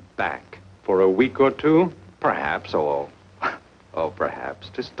I'm back. For a week or two? Perhaps, or perhaps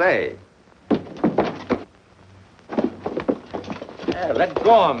to stay. Yeah, let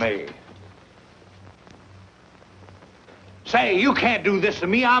go of me. Say, you can't do this to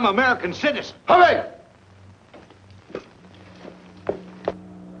me. I'm an American citizen. Hurry!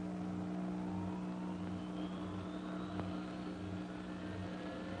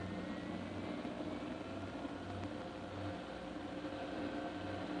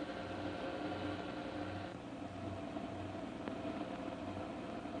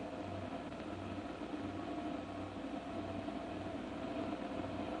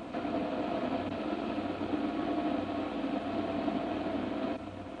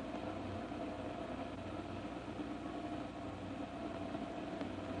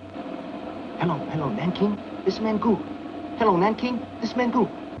 Hello, Nanking. This man Gu. Hello, Nanking. This man Gu.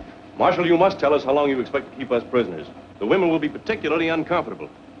 Marshal, you must tell us how long you expect to keep us prisoners. The women will be particularly uncomfortable.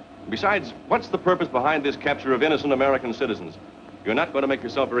 Besides, what's the purpose behind this capture of innocent American citizens? You're not going to make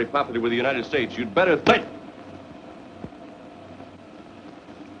yourself very popular with the United States. You'd better think.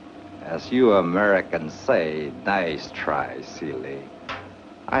 As you Americans say, nice try, silly.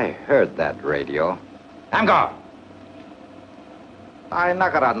 I heard that radio. Angor! I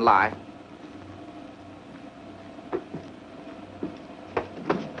nagaran lie.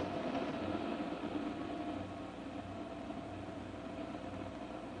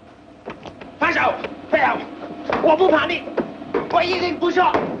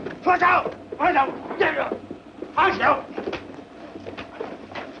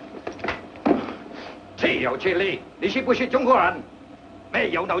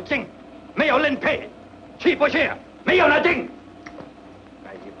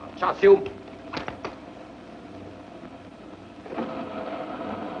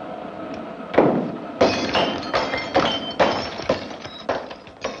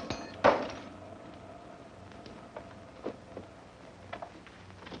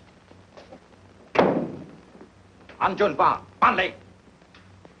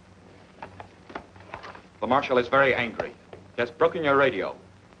 The Marshal is very angry. He has broken your radio.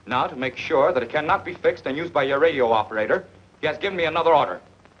 Now, to make sure that it cannot be fixed and used by your radio operator, he has given me another order.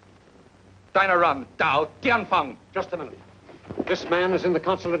 Dinaram, Dao, Tianfeng. Just a minute. This man is in the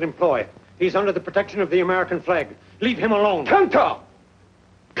consulate employ. He's under the protection of the American flag. Leave him alone. Kengta!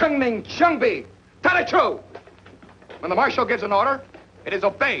 Kengming Changbi! Tarichu! When the Marshal gives an order, it is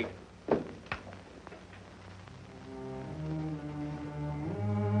obeyed.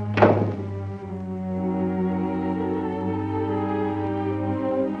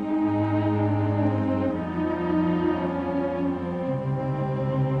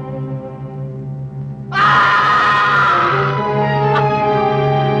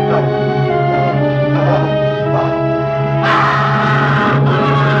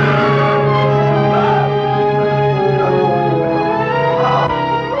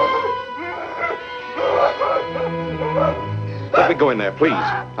 there, please.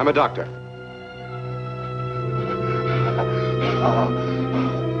 I'm a doctor.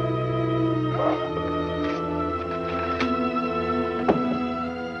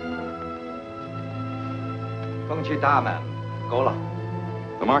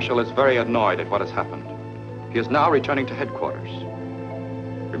 The Marshal is very annoyed at what has happened. He is now returning to headquarters.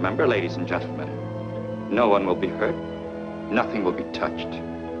 Remember, ladies and gentlemen, no one will be hurt, nothing will be touched,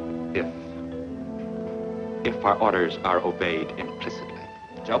 if our orders are obeyed implicitly.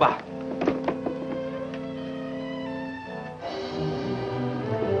 Joba.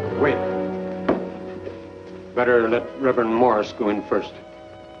 Wait. Better let Reverend Morris go in first.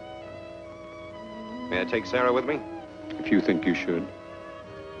 May I take Sarah with me? If you think you should.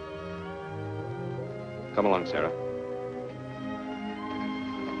 Come along, Sarah.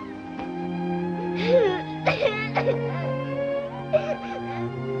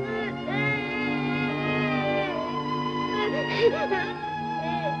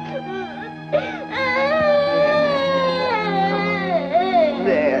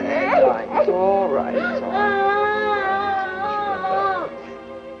 There, darling. It's all right. It's all right.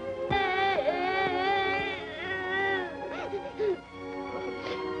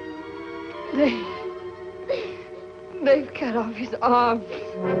 They've cut off his arms.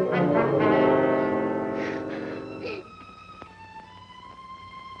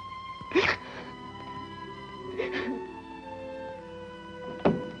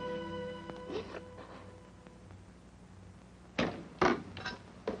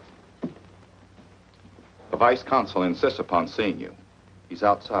 The Vice Consul insists upon seeing you. He's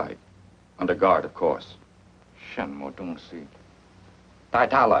outside. Under guard, of course. Shen mo dong si. Tai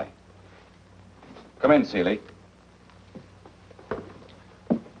ta lai. Come in, Seeley.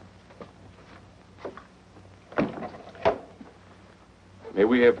 May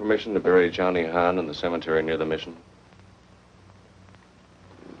we have permission to bury Johnny Han in the cemetery near the mission?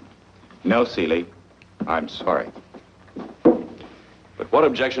 No, Seeley. I'm sorry. But what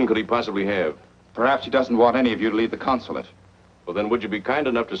objection could he possibly have? Perhaps he doesn't want any of you to leave the consulate. Well, then would you be kind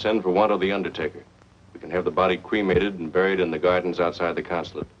enough to send for Wanto the undertaker? We can have the body cremated and buried in the gardens outside the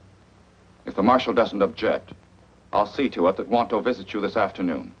consulate. If the Marshal doesn't object, I'll see to it that Wanto visits you this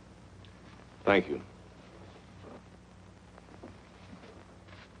afternoon. Thank you.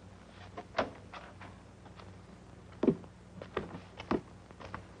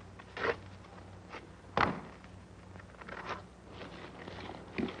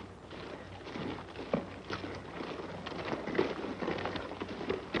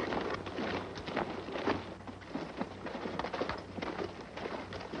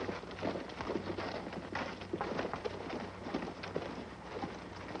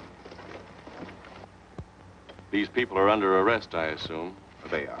 These people are under arrest, I assume.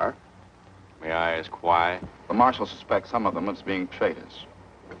 They are. May I ask why? The Marshal suspects some of them as being traitors.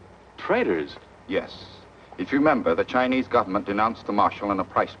 Traitors? Yes. If you remember, the Chinese government denounced the Marshal and a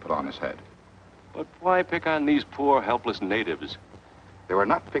price put on his head. But why pick on these poor, helpless natives? They were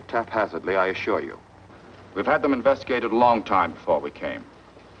not picked haphazardly, I assure you. We've had them investigated a long time before we came.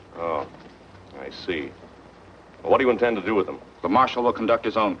 Oh, I see. Well, what do you intend to do with them? The Marshal will conduct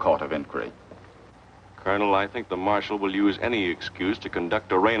his own court of inquiry. Colonel, I think the Marshal will use any excuse to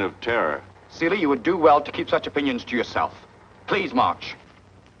conduct a reign of terror. Seeley, you would do well to keep such opinions to yourself. Please march.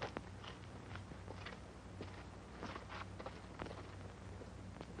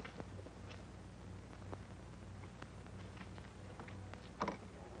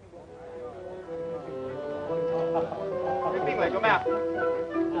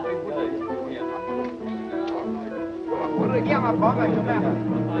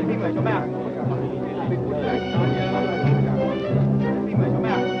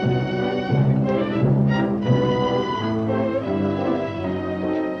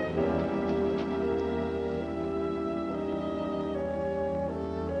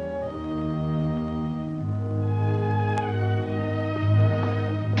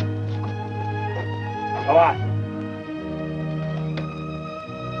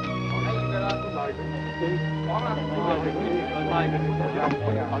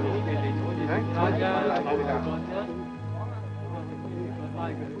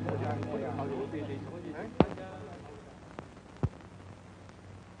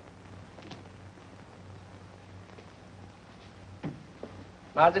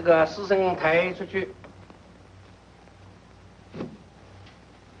把这个尸身抬出去。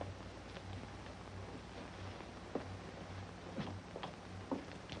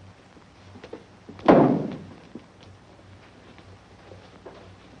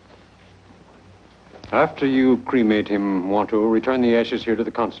After you cremate him, Wanto, return the ashes here to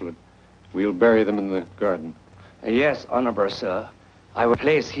the consulate. We'll bury them in the garden. Yes, Honorable Sir. I will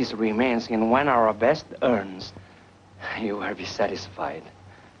place his remains in one of our best urns. You will be satisfied.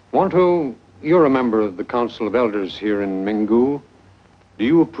 Wanto, you're a member of the Council of Elders here in Mingu. Do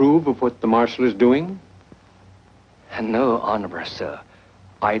you approve of what the Marshal is doing? No, Honorable Sir.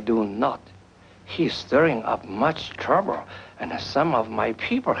 I do not. He's stirring up much trouble, and some of my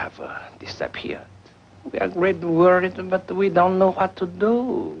people have disappeared. We are greatly worried, but we don't know what to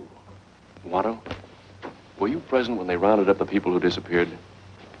do. Watto, were you present when they rounded up the people who disappeared?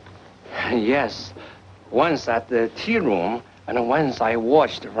 Yes. Once at the tea room, and once I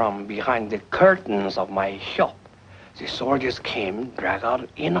watched from behind the curtains of my shop. The soldiers came, drag out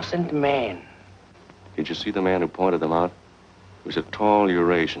innocent men. Did you see the man who pointed them out? He was a tall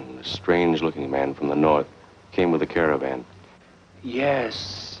Eurasian, a strange-looking man from the north. Came with a caravan.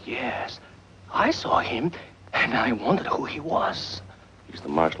 Yes, yes. I saw him, and I wondered who he was. He's the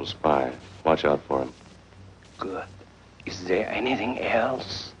Marshal's spy. Watch out for him. Good. Is there anything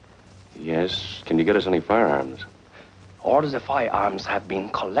else? Yes. Can you get us any firearms? All the firearms have been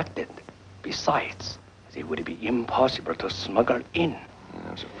collected. Besides, it would be impossible to smuggle in.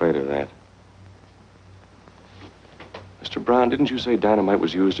 I was afraid of that. Mr. Brown, didn't you say dynamite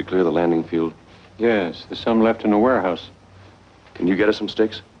was used to clear the landing field? Yes, there's some left in the warehouse. Can you get us some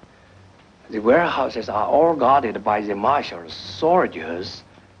sticks? The warehouses are all guarded by the Marshal's soldiers,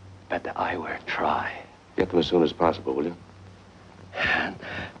 but I will try. Get them as soon as possible, will you?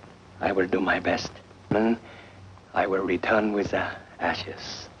 I will do my best. Then I will return with the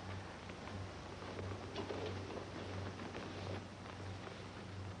ashes.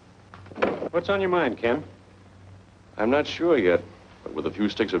 What's on your mind, Ken? I'm not sure yet, but with a few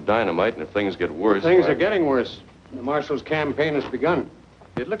sticks of dynamite, and if things get worse... Things are getting worse. The Marshal's campaign has begun.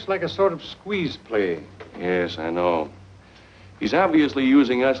 It looks like a sort of squeeze play. Yes, I know. He's obviously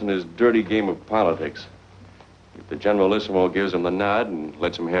using us in his dirty game of politics. If the Generalissimo gives him the nod and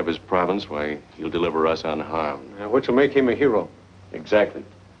lets him have his province, why, he'll deliver us unharmed. Which will make him a hero. Exactly.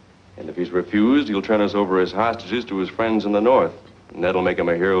 And if he's refused, he'll turn us over as hostages to his friends in the north. And that'll make him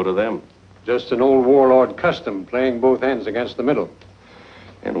a hero to them. Just an old warlord custom, playing both ends against the middle.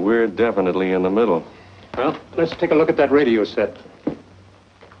 And we're definitely in the middle. Well, let's take a look at that radio set.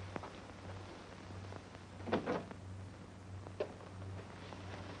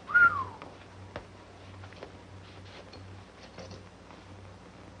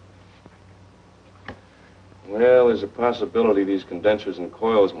 Well, there's a possibility these condensers and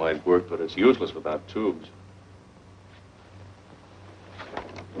coils might work, but it's useless without tubes.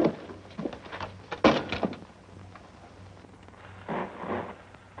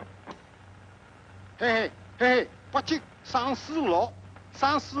 Hey, 北京上4楼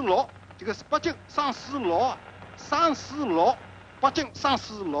，3、4楼，这个是北京上4楼啊，3、4楼，北京上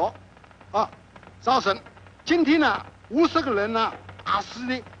4楼，啊，早晨，今天呢50个人呢打死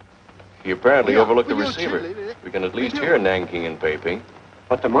的。 He apparently overlooked the receiver. We can at least hear Nanking and Peiping.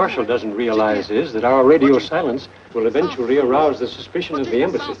 What the Marshal doesn't realize is that our radio silence will eventually arouse the suspicion of the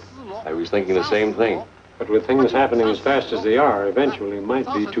embassy. I was thinking the same thing. But with things happening as fast as they are, eventually it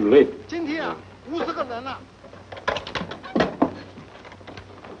might be too late. 今天啊50个人啊。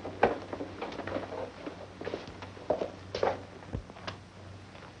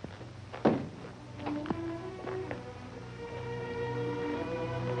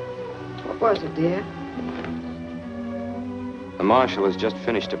 What was it, dear? The Marshal has just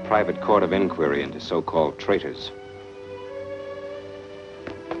finished a private court of inquiry into so-called traitors.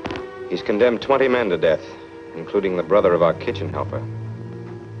 He's condemned 20 men to death, including the brother of our kitchen helper.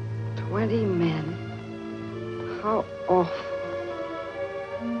 20 men? How awful.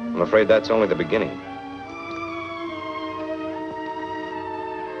 I'm afraid that's only the beginning.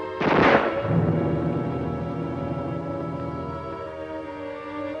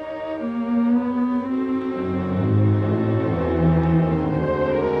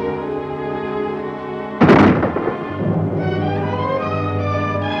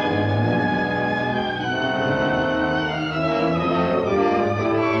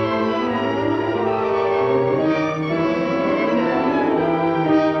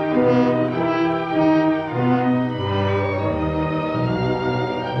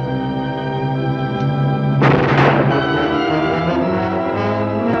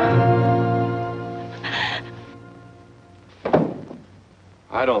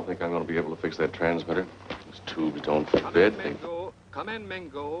 I don't think I'm going to be able to fix that transmitter. These tubes don't fit. Come in, Mingo. Come in,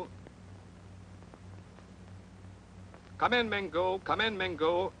 Mingo. Come in,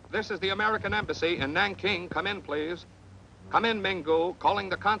 Mingo. This is the American Embassy in Nanking. Come in, please. Come in, Mingo. Calling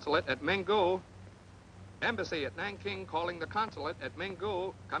the consulate at Mingo. Embassy at Nanking calling the consulate at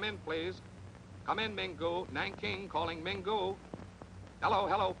Mingo. Come in, please. Come in, Mingo. Nanking calling Mingo.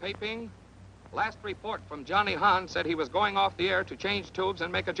 Hello, Peiping. Last report from Johnny Hahn said he was going off the air to change tubes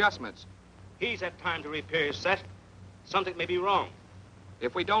and make adjustments. He's had time to repair his set. Something may be wrong.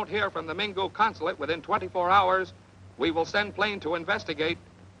 If we don't hear from the Mingu consulate within 24 hours, we will send plane to investigate.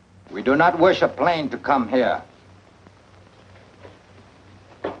 We do not wish a plane to come here.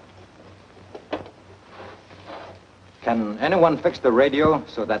 Can anyone fix the radio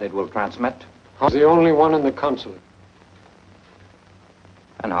so that it will transmit? I was the only one in the consulate.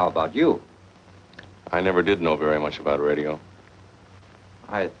 And how about you? I never did know very much about radio.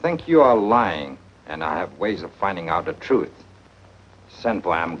 I think you are lying, and I have ways of finding out the truth. Send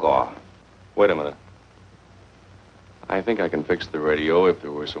for Amgor. Wait a minute. I think I can fix the radio if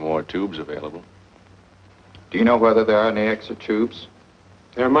there were some more tubes available. Do you know whether there are any extra tubes?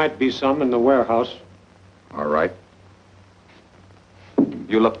 There might be some in the warehouse. All right.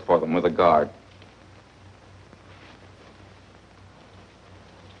 You look for them with a guard.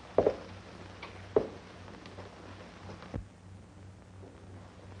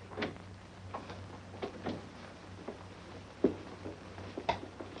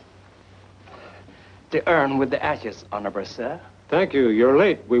 The urn with the ashes, Honorable Sir. Thank you. You're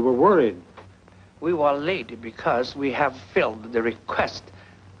late. We were worried. We were late because we have filled the request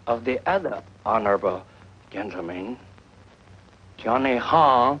of the other honorable gentleman. Johnny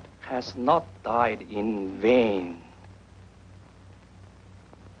Hahn has not died in vain.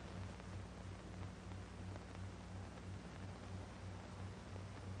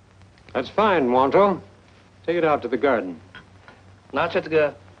 That's fine, Wanto. Take it out to the garden. 拿着这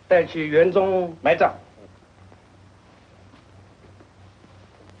个带去园中埋葬。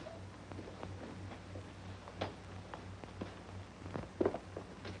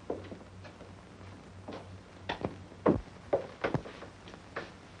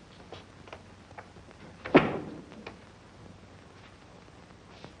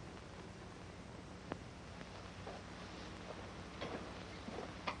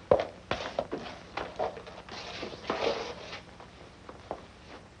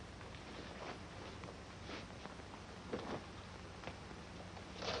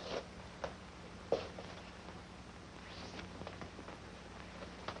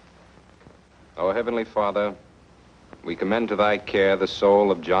Our Heavenly Father, we commend to thy care the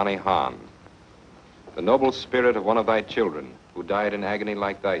soul of Johnny Hahn, the noble spirit of one of thy children who died in agony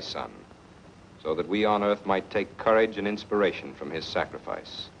like thy son, so that we on earth might take courage and inspiration from his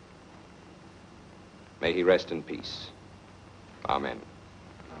sacrifice. May he rest in peace. Amen.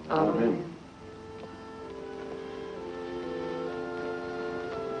 Amen.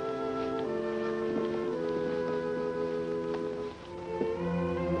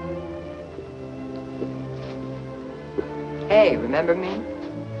 Hey, remember me?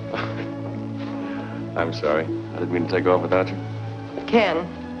 I'm sorry. I didn't mean to take off without you. Ken,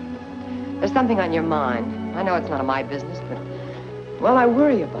 there's something on your mind. I know it's none of my business, but, well, I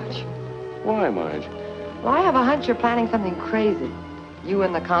worry about you. Why, Marge? Well, I have a hunch you're planning something crazy. You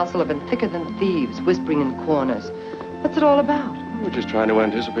and the consul have been thicker than thieves, whispering in corners. What's it all about? We're just trying to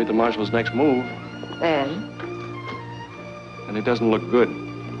anticipate the marshal's next move. And? And it doesn't look good.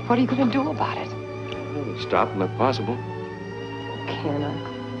 What are you going to do about it? Stop them if possible. Ken,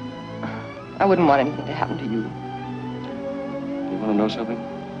 I wouldn't want anything to happen to you. You want to know something?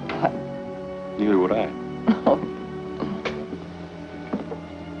 What? Neither would I.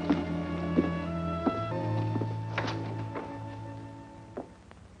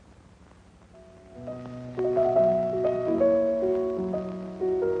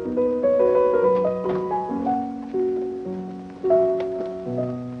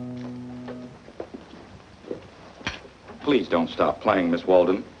 Please don't stop playing, Miss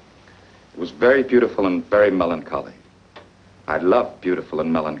Walden. It was very beautiful and very melancholy. I love beautiful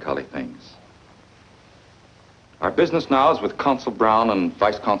and melancholy things. Our business now is with Consul Brown and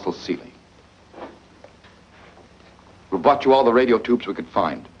Vice Consul Seeley. We bought you all the radio tubes we could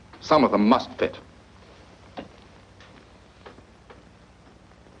find. Some of them must fit.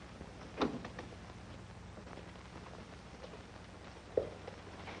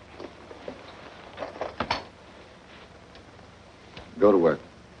 Go to work.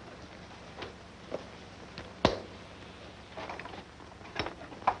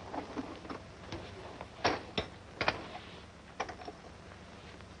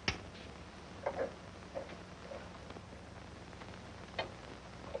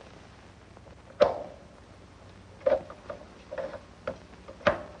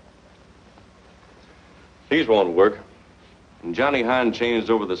 These won't work. When Johnny Hahn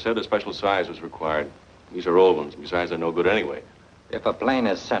changed over the set, a special size was required. These are old ones. Besides, they're no good anyway. If a plane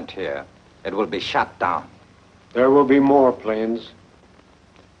is sent here, it will be shot down. There will be more planes.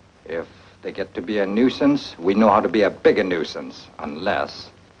 If they get to be a nuisance, we know how to be a bigger nuisance. Unless...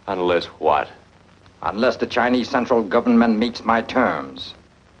 Unless what? Unless the Chinese central government meets my terms.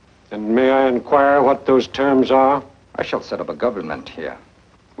 And may I inquire what those terms are? I shall set up a government here.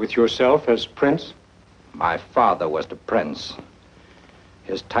 With yourself as prince? My father was the prince.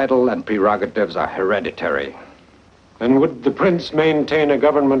 His title and prerogatives are hereditary. And would the prince maintain a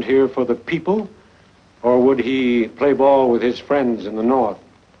government here for the people? Or would he play ball with his friends in the north?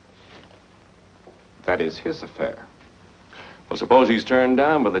 That is his affair. Well, suppose he's turned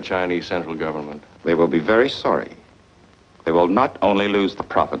down by the Chinese central government. They will be very sorry. They will not only lose the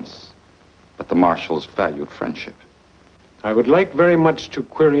province, but the marshal's valued friendship. I would like very much to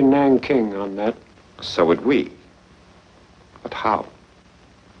query Nanking on that. So would we. But how?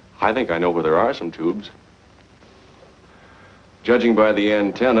 I think I know where there are some tubes. Judging by the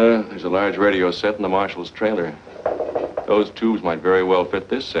antenna, there's a large radio set in the marshal's trailer. Those tubes might very well fit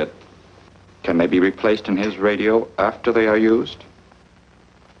this set. Can they be replaced in his radio after they are used?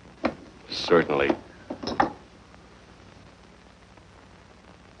 Certainly.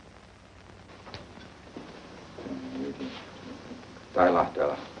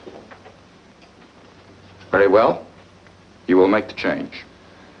 Very well. You will make the change.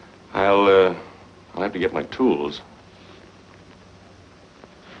 I'll have to get my tools.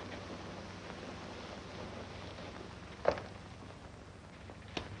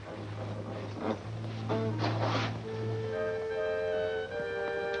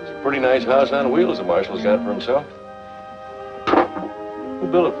 Pretty nice house on wheels the marshal's got for himself. Who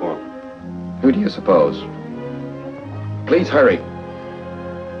built it for him? Who do you suppose? Please hurry.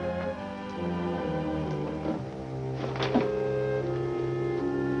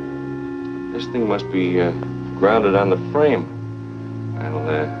 This thing must be grounded on the frame. I'll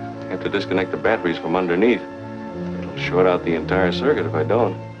have to disconnect the batteries from underneath. It'll short out the entire circuit if I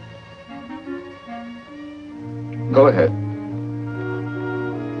don't. Go ahead.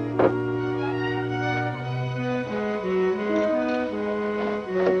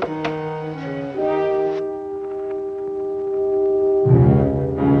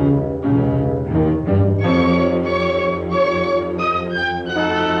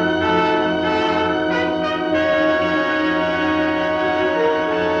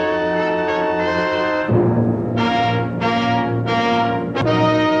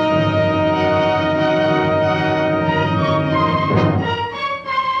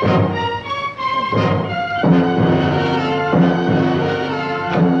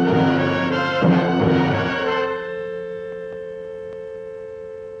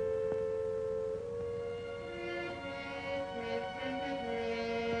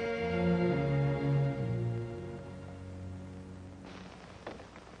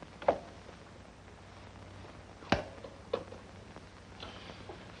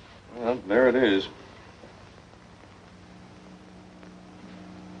 Well, there it is.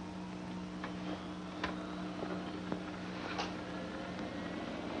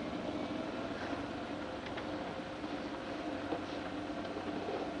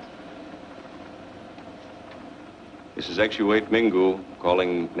 This is XU-8 Mingu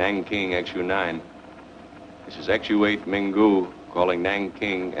calling Nanking XU-9. This is XU-8 Mingu calling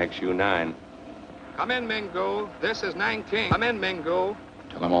Nanking XU-9. Come in, Mingu. This is Nanking. Come in, Mingu.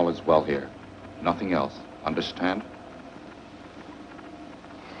 Tell him all is well here. Nothing else. Understand?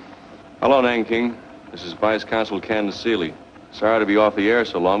 Hello, Nanking. This is Vice Consul Ken Seeley. Sorry to be off the air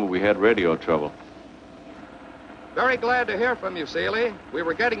so long, but we had radio trouble. Very glad to hear from you, Seeley. We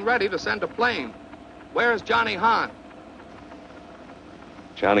were getting ready to send a plane. Where's Johnny Hahn?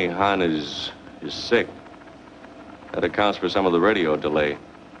 Johnny Hahn is sick. That accounts for some of the radio delay.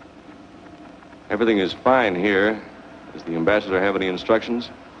 Everything is fine here. Does the ambassador have any instructions?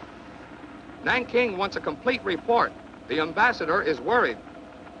 Nanking wants a complete report. The ambassador is worried.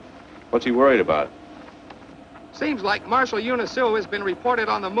 What's he worried about? Seems like Marshal Unisu has been reported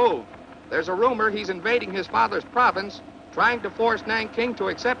on the move. There's a rumor he's invading his father's province, trying to force Nanking to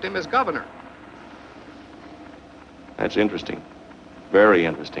accept him as governor. That's interesting. Very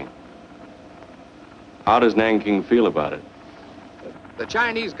interesting. How does Nanking feel about it? The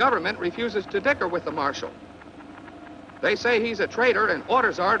Chinese government refuses to dicker with the marshal. They say he's a traitor and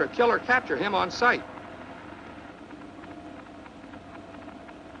orders are to kill or capture him on sight.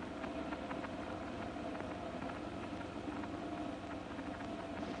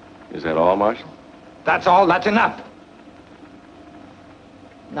 Is that all, Marshal? That's all. That's enough.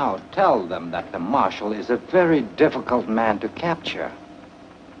 Now tell them that the marshal is a very difficult man to capture.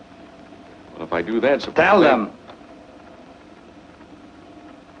 Well, if I do that, suppose Tell them.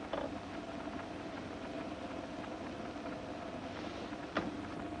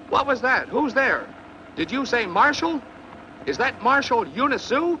 What was that? Who's there? Did you say Marshal? Is that Marshal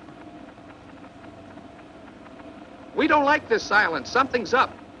Unisu? We don't like this silence. Something's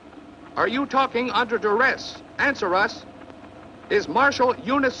up. Are you talking under duress? Answer us. Is Marshal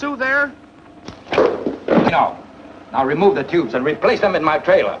Unisu there? No. Now remove the tubes and replace them in my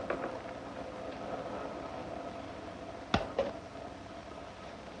trailer.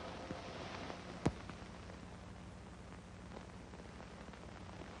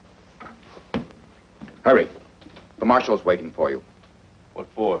 Hurry. The marshal's waiting for you. What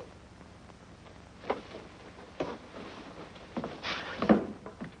for?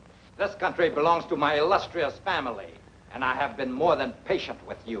 This country belongs to my illustrious family, and I have been more than patient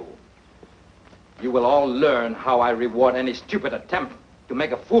with you. You will all learn how I reward any stupid attempt to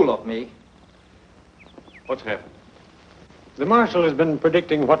make a fool of me. What's happened? The marshal has been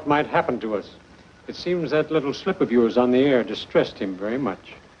predicting what might happen to us. It seems that little slip of yours on the air distressed him very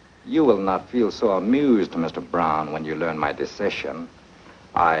much. You will not feel so amused, Mr. Brown, when you learn my decision.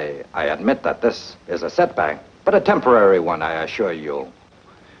 I admit that this is a setback, but a temporary one, I assure you.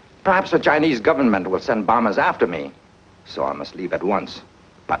 Perhaps the Chinese government will send bombers after me, so I must leave at once.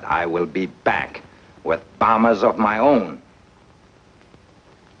 But I will be back with bombers of my own.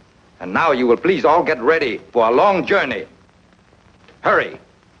 And now you will please all get ready for a long journey. Hurry.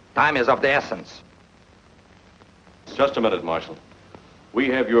 Time is of the essence. Just a minute, Marshal. We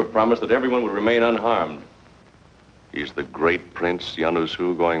have your promise that everyone will remain unharmed. Is the great Prince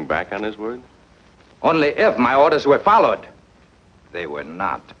Yanusu going back on his word? Only if my orders were followed. They were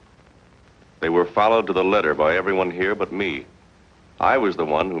not. They were followed to the letter by everyone here but me. I was the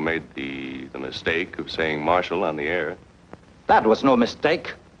one who made the mistake of saying Marshal on the air. That was no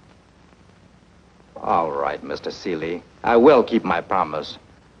mistake. All right, Mr. Seeley. I will keep my promise.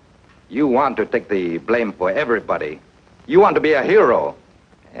 You want to take the blame for everybody. You want to be a hero.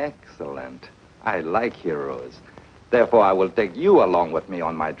 Excellent. I like heroes. Therefore, I will take you along with me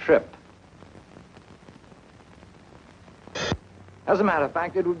on my trip. As a matter of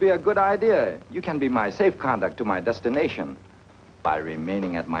fact, it would be a good idea. You can be my safe conduct to my destination by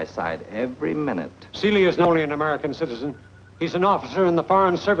remaining at my side every minute. Seeley is not only an American citizen, he's an officer in the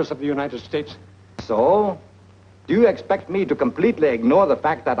Foreign Service of the United States. So, do you expect me to completely ignore the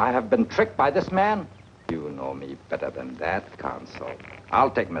fact that I have been tricked by this man? You know me better than that, Consul.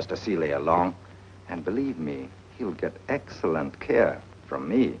 I'll take Mr. Seeley along, and believe me, he'll get excellent care from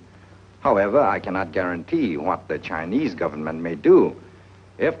me. However, I cannot guarantee what the Chinese government may do.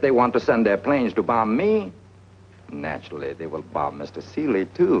 If they want to send their planes to bomb me, naturally, they will bomb Mr. Seeley,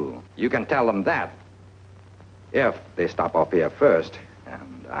 too. You can tell them that. If they stop off here first,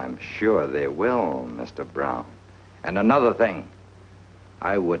 and I'm sure they will, Mr. Brown. And another thing,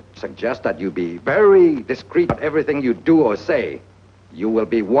 I would suggest that you be very discreet about everything you do or say. You will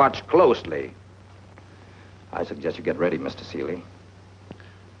be watched closely. I suggest you get ready, Mr. Seeley.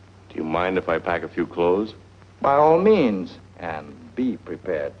 Do you mind if I pack a few clothes? By all means, and be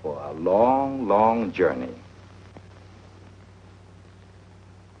prepared for a long, long journey.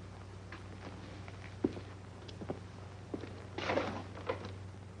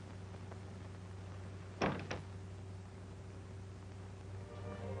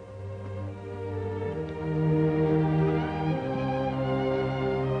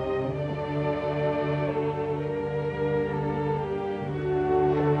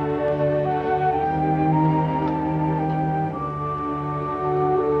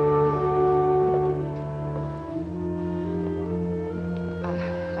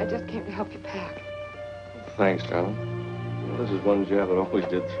 Thanks, darling. Well, this is one job that always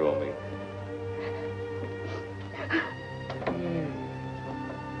did throw me.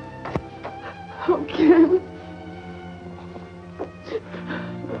 Oh, Ken.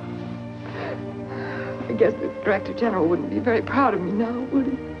 I guess the Director General wouldn't be very proud of me now, would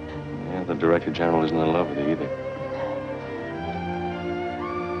he? Yeah, the Director General isn't in love with you either.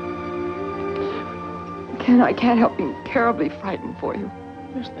 Ken, I can't help being terribly frightened for you.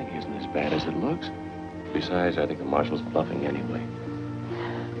 This thing isn't as bad as it looks. Besides, I think the Marshal's bluffing anyway.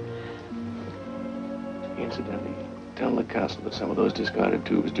 Incidentally, tell the Consul that some of those discarded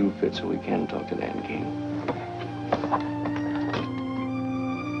tubes do fit so we can talk to Nanking.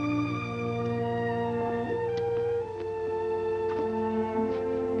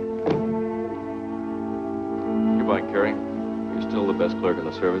 Goodbye, Carrie. You're still the best clerk in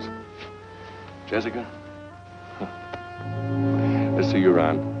the service. Jessica? Let's see you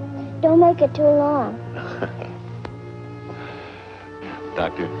around. Don't make it too long.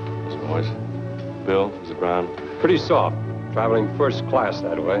 Doctor, Miss Morris, Bill, Mr. Brown. Pretty soft. Traveling first class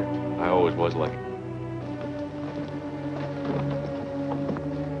that way. I always was lucky.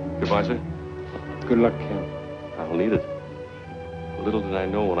 Goodbye, sir. Good luck, Ken. I'll need it. Little did I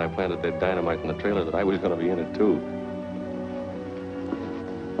know when I planted that dynamite in the trailer that I was going to be in it, too.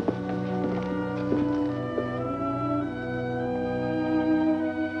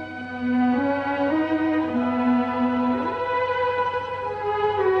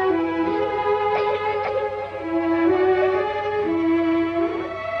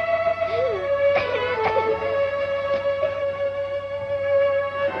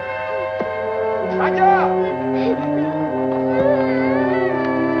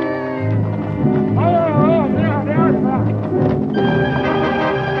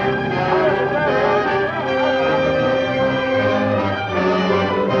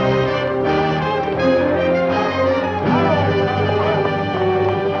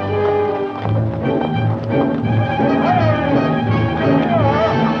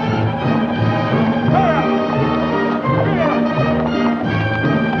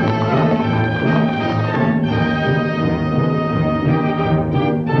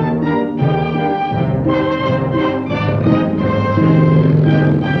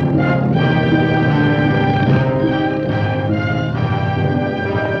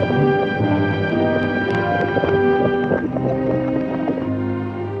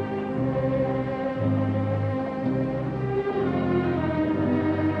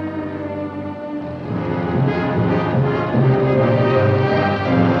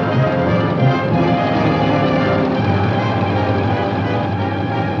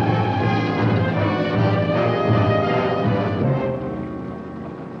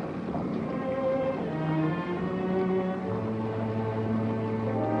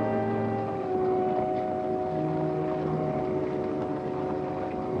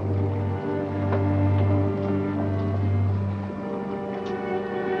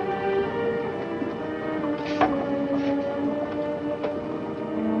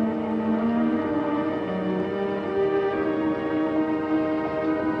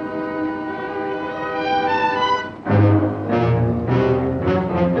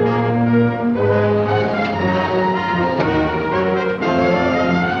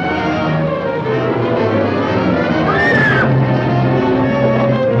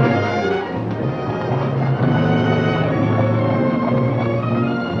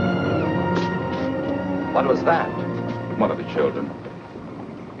 What was that? One of the children.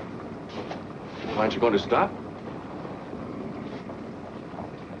 Why aren't you going to stop?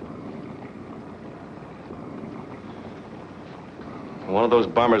 One of those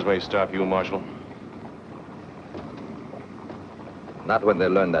bombers may stop you, Marshal. Not when they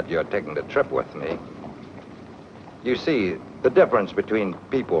learn that you're taking the trip with me. You see, the difference between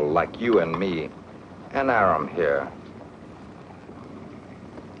people like you and me and Aram here.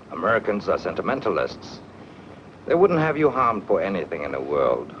 Americans are sentimentalists. They wouldn't have you harmed for anything in the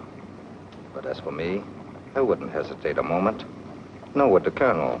world. But as for me, I wouldn't hesitate a moment. Nor would the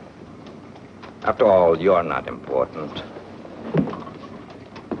Colonel. After all, you're not important.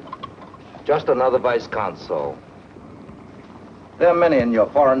 Just another vice consul. There are many in your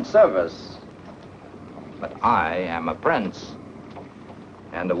foreign service. But I am a prince.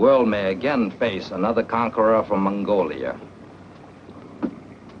 And the world may again face another conqueror from Mongolia.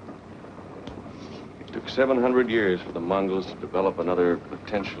 It took 700 years for the Mongols to develop another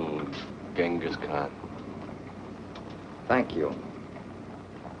potential Genghis Khan. Thank you.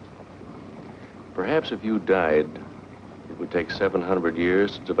 Perhaps if you died, it would take 700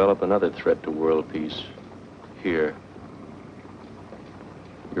 years to develop another threat to world peace here.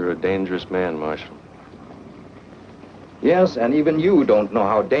 You're a dangerous man, Marshal. Yes, and even you don't know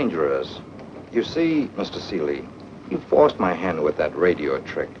how dangerous. You see, Mr. Seeley, you forced my hand with that radio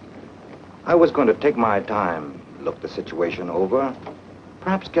trick. I was going to take my time, look the situation over,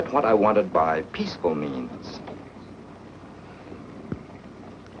 perhaps get what I wanted by peaceful means.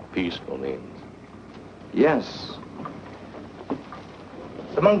 Peaceful means? Yes.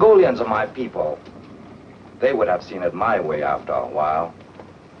 The Mongolians are my people. They would have seen it my way after a while.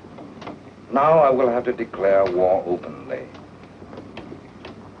 Now I will have to declare war openly.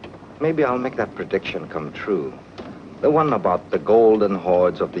 Maybe I'll make that prediction come true. The one about the golden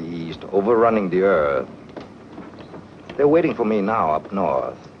hordes of the East overrunning the earth. They're waiting for me now up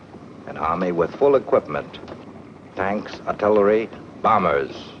north. An army with full equipment. Tanks, artillery,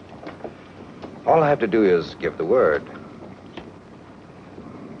 bombers. All I have to do is give the word.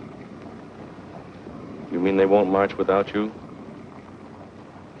 You mean they won't march without you?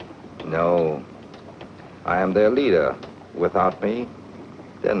 No. I am their leader. Without me,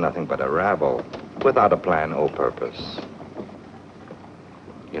 they're nothing but a rabble. Without a plan or purpose.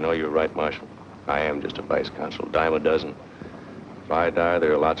 You know, you're right, Marshal. I am just a vice consul, dime a dozen. If I die,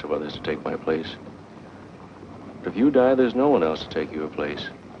 there are lots of others to take my place. But if you die, there's no one else to take your place.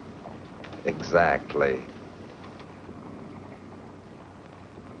 Exactly.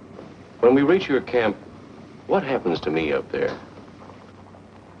 When we reach your camp, what happens to me up there?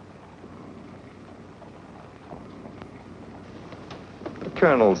 The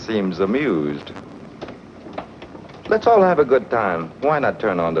Colonel seems amused. Let's all have a good time. Why not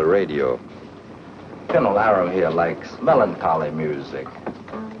turn on the radio? Colonel Arrow here likes melancholy music.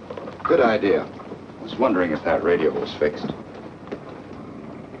 Good idea. I was wondering if that radio was fixed.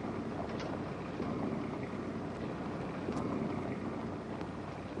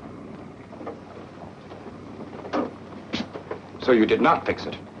 So you did not fix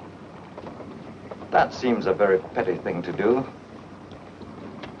it? That seems a very petty thing to do.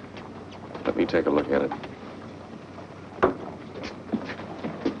 Let me take a look at it.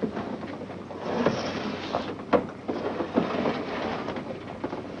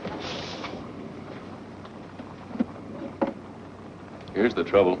 Here's the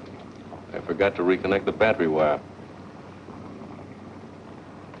trouble. I forgot to reconnect the battery wire.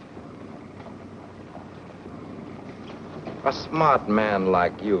 A smart man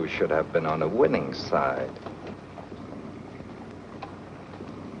like you should have been on the winning side.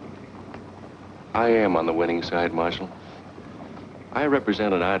 I am on the winning side, Marshal. I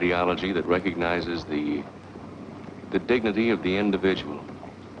represent an ideology that recognizes the dignity of the individual,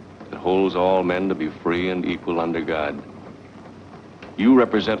 that holds all men to be free and equal under God. You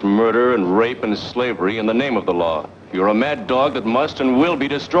represent murder and rape and slavery in the name of the law. You're a mad dog that must and will be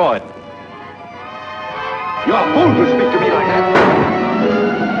destroyed. You're a fool to speak to me like